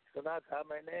ایک سنا تھا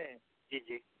میں نے. جی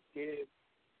جی. کہ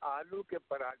آلو کے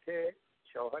پراٹھے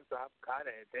شوہر صاحب کھا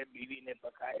رہے تھے، بیوی نے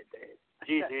پکائے تھے.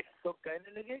 جی جی. تو کہنے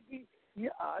لگے کہ یہ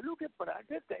آلو کے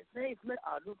پراٹھے کیسے ہیں، اس میں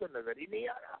آلو تو نظر ہی نہیں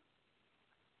آ رہا.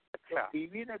 اچھا.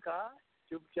 بیوی نے کہا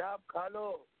چپ چاپ کھا لو،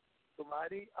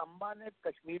 تمہاری اماں نے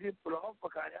کشمیری پلاؤ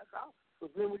پکایا تھا،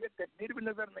 اس میں مجھے کشمیر بھی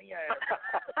نظر نہیں آیا.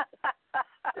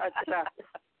 اچھا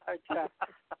اچھا.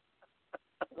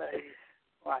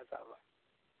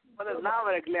 مطلب نام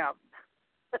رکھ لیں آپ.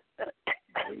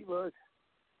 بس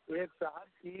ایک صاحب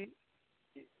کی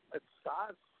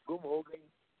ساس گم ہو گئی.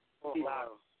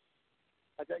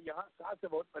 اچھا یہاں ساس سے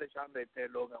بہت پریشان رہتے ہیں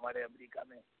لوگ ہمارے امریکہ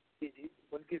میں. جی.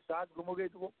 ان کی ساس گم ہو گئی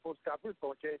تو وہ پوسٹ آفس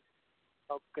پہنچے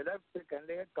اور کلرک سے کہنے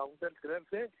لگے، کاؤنٹر کلرک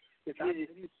سے کہ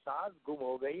میری ساس گم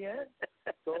ہو گئی ہے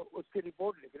تو اس کی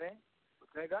رپورٹ لکھ رہے ہیں.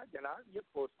 اس نے کہا جناب یہ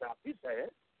پوسٹ آفس ہے،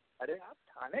 ارے آپ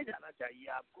تھانے جانا چاہیے،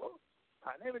 آپ کو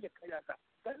تھانے میں لکھا جاتا.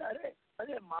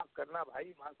 ارے معاف کرنا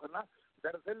بھائی، معاف کرنا،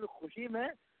 دراصل خوشی میں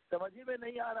سمجھ میں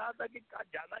نہیں آ رہا تھا کہ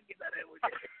جانا کدھر ہے مجھے.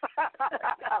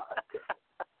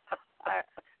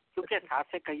 کیونکہ ساتھ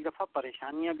سے کئی دفعہ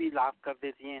پریشانیاں بھی لاحق کر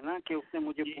دیتی ہیں نا کہ اس نے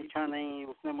مجھے پوچھا نہیں،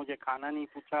 اس نے مجھے کھانا نہیں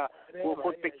پوچھا، وہ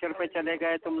خود پکچر پہ چلے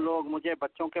گئے، تم لوگ مجھے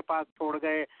بچوں کے پاس چھوڑ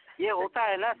گئے. یہ ہوتا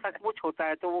ہے نا، سچ مچ ہوتا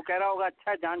ہے. تو وہ کہہ رہا ہوگا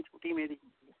اچھا جان چھوٹی میری.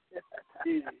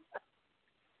 جی جی.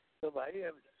 تو بھائی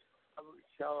اب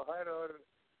شوہر اور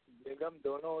بیگم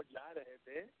دونوں جا رہے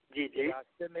تھے. جی جی.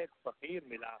 راستے میں ایک فقیر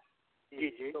ملا. جی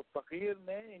جی. تو فقیر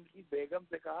نے ان کی بیگم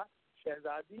سے کہا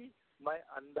شہزادی میں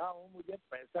اندھا ہوں، مجھے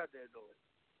پیسہ دے دو.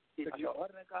 تو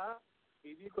شوہر نے کہا،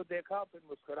 بیوی کو دیکھا پھر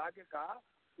مسکرا کے کہا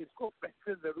اس کو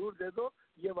پیسے ضرور دے دو،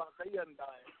 یہ واقعی اندھا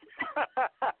ہے.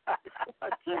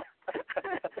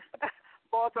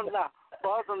 بہت عمدہ،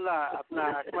 بہت عمدہ اپنا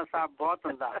احمد صاحب، بہت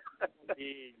عمدہ.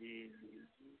 جی جی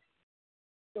جی.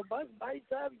 تو بس بھائی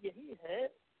صاحب یہی ہے.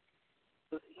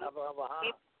 اب وہاں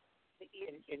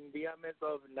انڈیا میں تو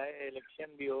اب نئے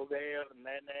الیکشن بھی ہو گئے اور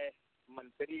نئے نئے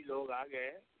منتری لوگ آ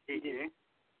گئے. جی.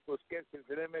 اس کے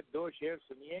سلسلے میں دو شعر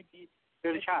سنیے کہ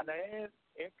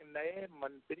ایک نئے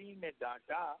منتری نے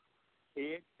ڈانٹا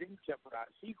ایک دن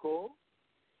چپراسی کو،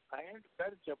 اینٹ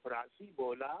کر چپراسی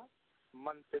بولا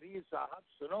منتری صاحب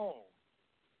سنو،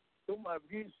 تم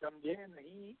ابھی سمجھے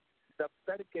نہیں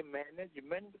دفتر کے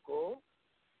مینجمنٹ کو،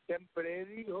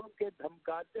 ٹیمپریری ہو کے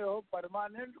دھمکاتے ہو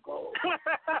پرماننٹ کو.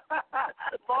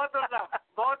 بہت عمدہ،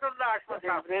 بہت عمدہ.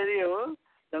 ٹیمپریری ہو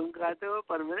دھمکاتے ہو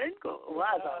پرماننٹ کو.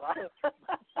 واہ واہ،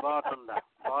 بہت عمدہ،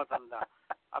 بہت عمدہ.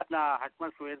 اپنا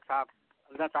حکمت سہیل صاحب،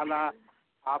 اللہ تعالیٰ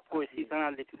آپ کو اسی طرح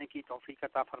لکھنے کی توفیق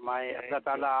عطا فرمائے. اللہ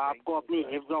تعالیٰ آپ کو اپنی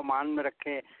حفظ و امان میں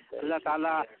رکھے. اللہ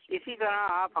تعالیٰ اسی طرح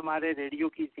آپ ہمارے ریڈیو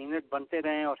کی زینت بنتے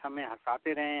رہیں اور ہمیں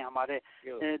ہنساتے رہیں، ہمارے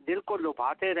دل کو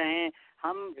لبھاتے رہیں.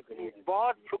 ہم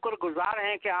بہت شکر گزار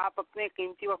ہیں کہ آپ اپنے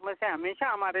قیمتی وقت میں سے ہمیشہ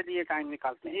ہمارے لیے ٹائم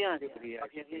نکالتے ہیں. جی ہاں،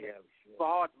 شکریہ،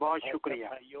 بہت بہت شکریہ.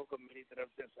 بھائیوں کو میری طرف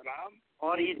سے سلام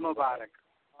اور عید مبارک.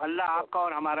 اللہ آپ کا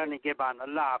اور ہمارا نگہبان.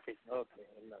 اللہ حافظ. اوکے.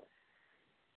 اللہ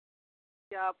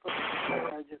آپ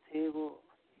جو تھے وہ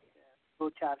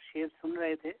 2-4 شعر سن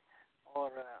رہے تھے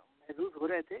اور محظوظ ہو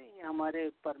رہے تھے. یہ ہمارے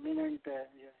پرماننٹ جو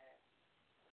ہے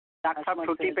ڈاکٹر صاحب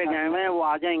چھٹی پہ گئے ہوئے ہیں، وہ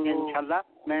آ جائیں گے انشاءاللہ.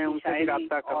 میں ان سے ہی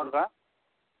رابطہ کروں گا.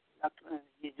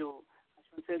 یہ جو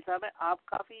حشمت سہیل صاحب ہیں، آپ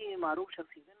کافی معروف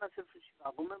شخصیت ہیں، نہ صرف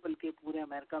شکاگو میں بلکہ پورے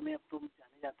امریکہ میں اب تو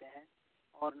جانے جاتے ہیں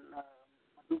اور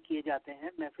مدعو کیے جاتے ہیں،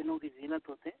 محفلوں کی زینت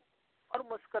ہوتے ہیں. اور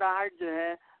مسکراہٹ جو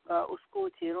ہے اس کو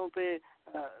چہروں پہ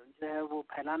جو ہے وہ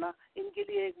پھیلانا ان کے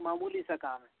لیے ایک معمولی سا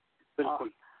کام ہے. بالکل.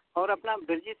 اور اپنا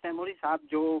برجت تیموری صاحب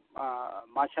جو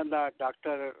ماشاءاللہ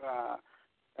ڈاکٹر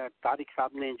طارق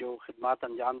صاحب نے جو خدمات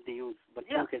انجام دی اس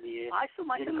بچوں کے لیے،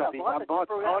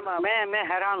 بہت. اور میں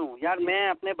حیران ہوں یار، میں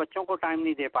اپنے بچوں کو ٹائم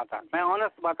نہیں دے پاتا. میں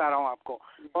آنیسٹ بتا رہا ہوں آپ کو.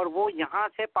 اور وہ یہاں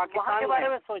سے پاکستان کے بارے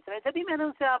میں سوچ رہے تھے. میں نے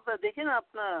ان سے، آپ دیکھیں نا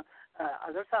اپنا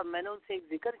اظہر صاحب، میں نے ان سے ایک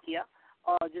ذکر کیا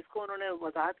اور جس کو انہوں نے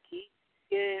وضاحت کی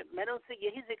کہ میں نے ان سے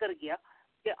یہی ذکر کیا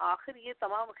کہ آخر یہ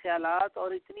تمام خیالات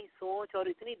اور اتنی سوچ اور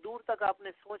اتنی دور تک آپ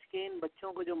نے سوچ کے ان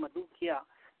بچوں کو جو مدعو کیا،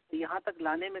 یہاں تک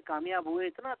لانے میں کامیاب ہوئے.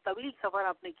 اتنا طویل سفر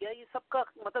آپ نے کیا, یہ سب کا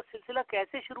مطلب سلسلہ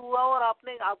کیسے شروع ہوا اور آپ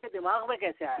کے دماغ میں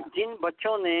کیسے آیا؟ جن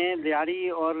بچوں نے دیاری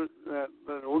اور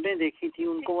روڈیں دیکھی تھی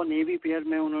ان کو وہ نیوی پیئر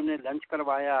میں انہوں نے لنچ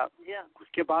کروایا.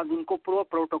 اس کے بعد ان کو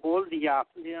پروٹوکول دیا.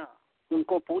 ان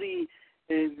کو پوری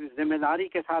ذمہ داری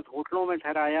کے ساتھ ہوٹلوں میں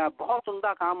ٹھہرایا. بہت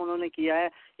عمدہ کام انہوں نے کیا ہے.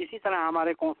 اسی طرح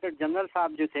ہمارے کانسلیٹ جنرل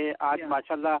صاحب جو تھے آج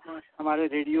ماشاءاللہ ہمارے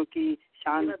ریڈیو کی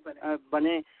شان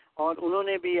بنے, اور انہوں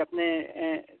نے بھی اپنے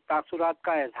تاثرات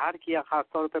کا اظہار کیا, خاص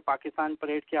طور پہ پاکستان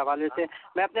پریڈ کے حوالے سے.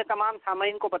 میں اپنے تمام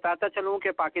سامعین کو بتاتا چلوں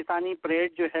کہ پاکستانی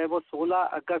پریڈ جو ہے وہ 16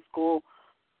 اگست کو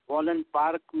والن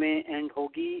پارک میں اینڈ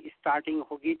ہوگی. اسٹارٹنگ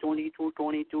ہوگی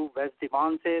 22 ویسٹ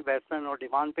دیوان سے, ویسٹرن اور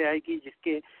دیوان پہ آئے گی, جس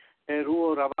کے روح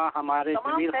و روا ہمارے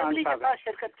جمیل خان صاحب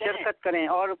شرکت کریں.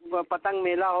 اور پتنگ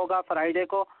میلہ ہوگا فرائیڈے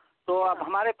کو. تو اب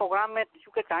ہمارے پروگرام میں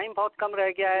چونکہ ٹائم بہت کم رہ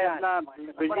گیا ہے اپنا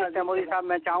بزنس تیموری صاحب,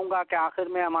 میں چاہوں گا کہ آخر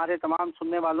میں ہمارے تمام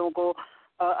سننے والوں کو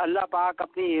اللہ پاک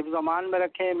اپنی حفظ و امان میں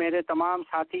رکھے. میرے تمام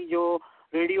ساتھی جو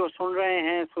ریڈیو سن رہے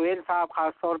ہیں, سہیل صاحب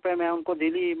خاص طور پہ میں ان کو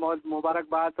دلی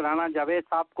مبارکباد, رانا جاوید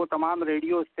صاحب کو, تمام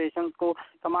ریڈیو اسٹیشنز کو,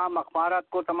 تمام اخبارات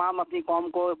کو, تمام اپنی قوم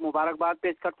کو مبارکباد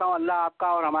پیش کرتا ہوں. اللہ آپ کا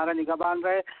اور ہمارا نگہبان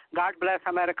رہے. God bless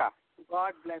America.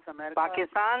 God bless America.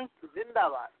 Pakistan زندہ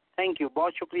باد. Thank you.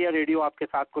 بہت شکریہ ریڈیو آپ کے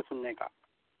ساتھ کو سننے کا.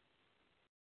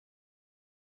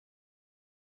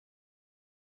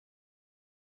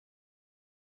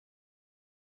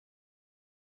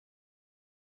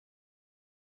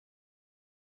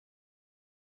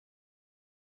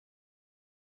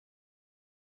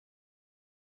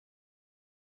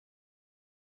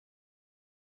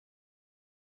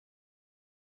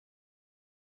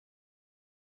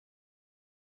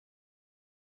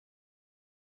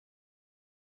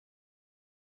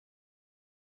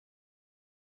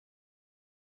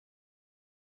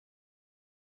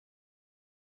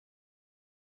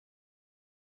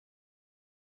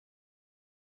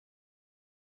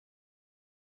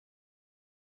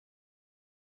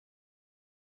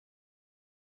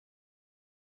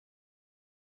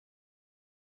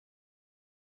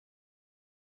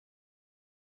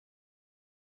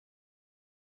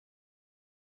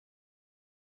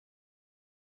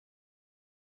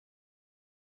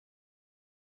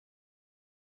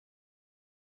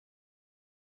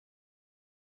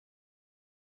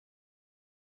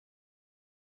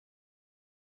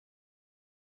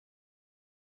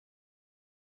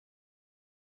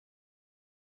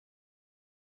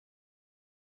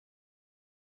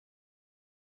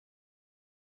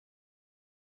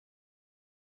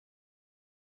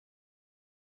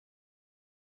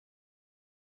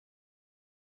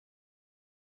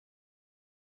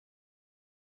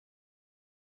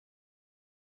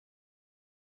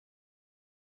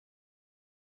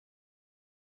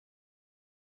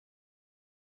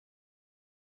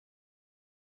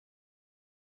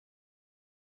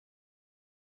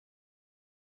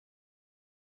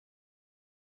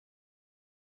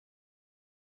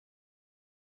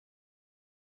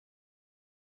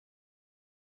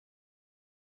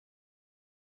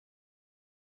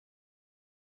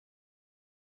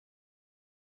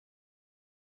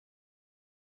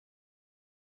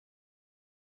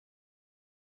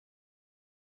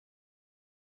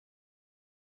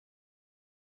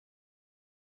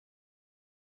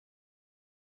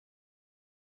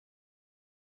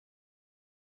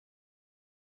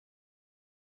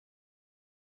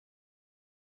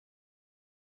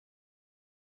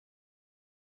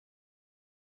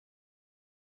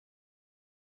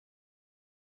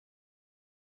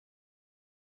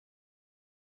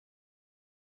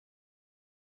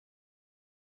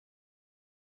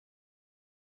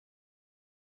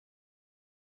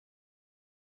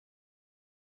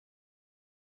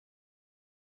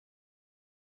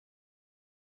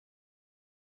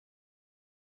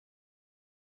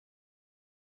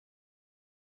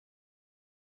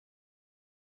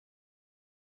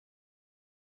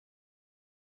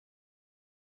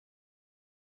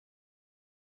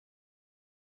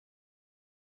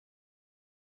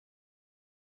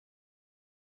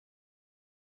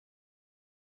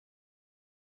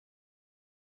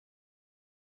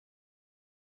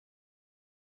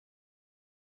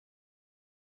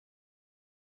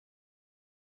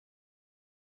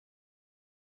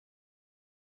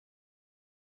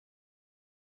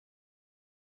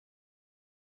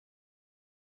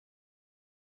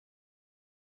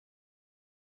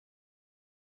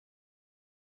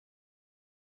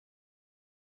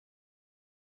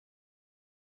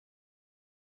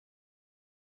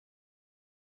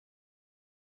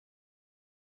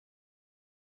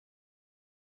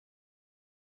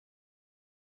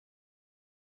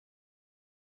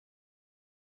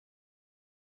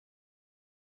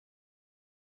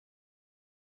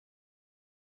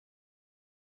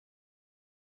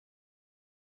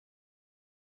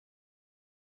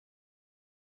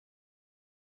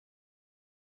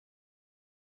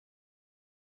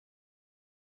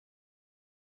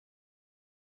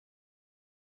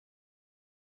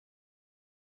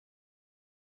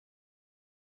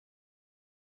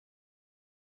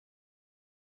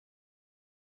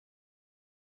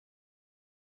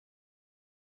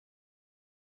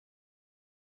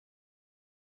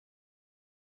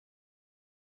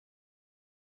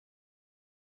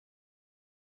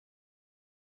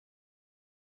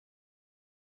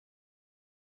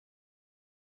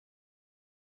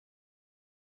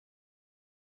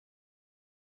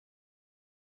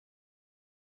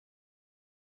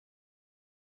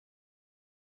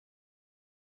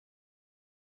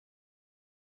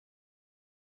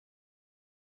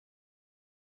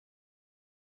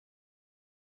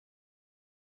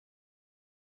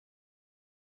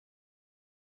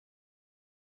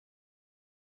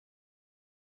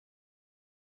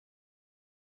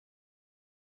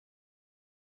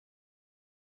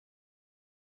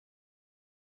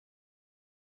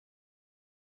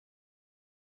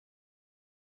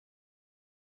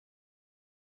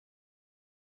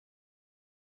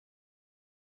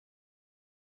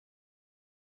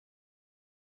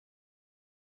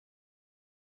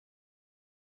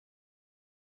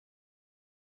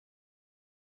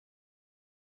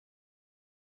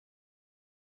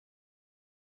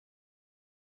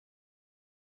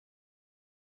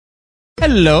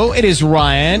 Hello, it is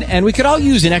Ryan, and we could all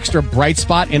use an extra bright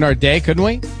spot in our day, couldn't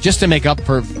we? Just to make up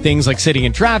for things like sitting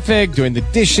in traffic, doing the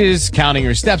dishes, counting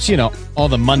your steps, you know, all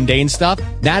the mundane stuff.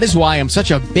 That is why I'm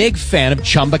such a big fan of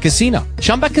Chumba Casino.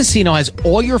 Chumba Casino has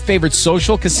all your favorite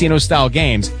social casino-style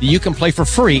games that you can play for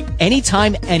free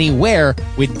anytime, anywhere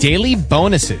with daily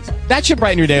bonuses. That should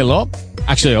brighten your day a little.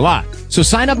 Actually, a lot. So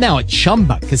sign up now at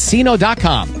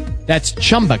ChumbaCasino.com. That's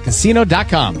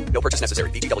ChumbaCasino.com. No purchase necessary.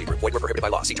 VGW Group. Void where prohibited by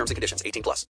law. See terms and conditions. 18+.